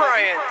Bryant.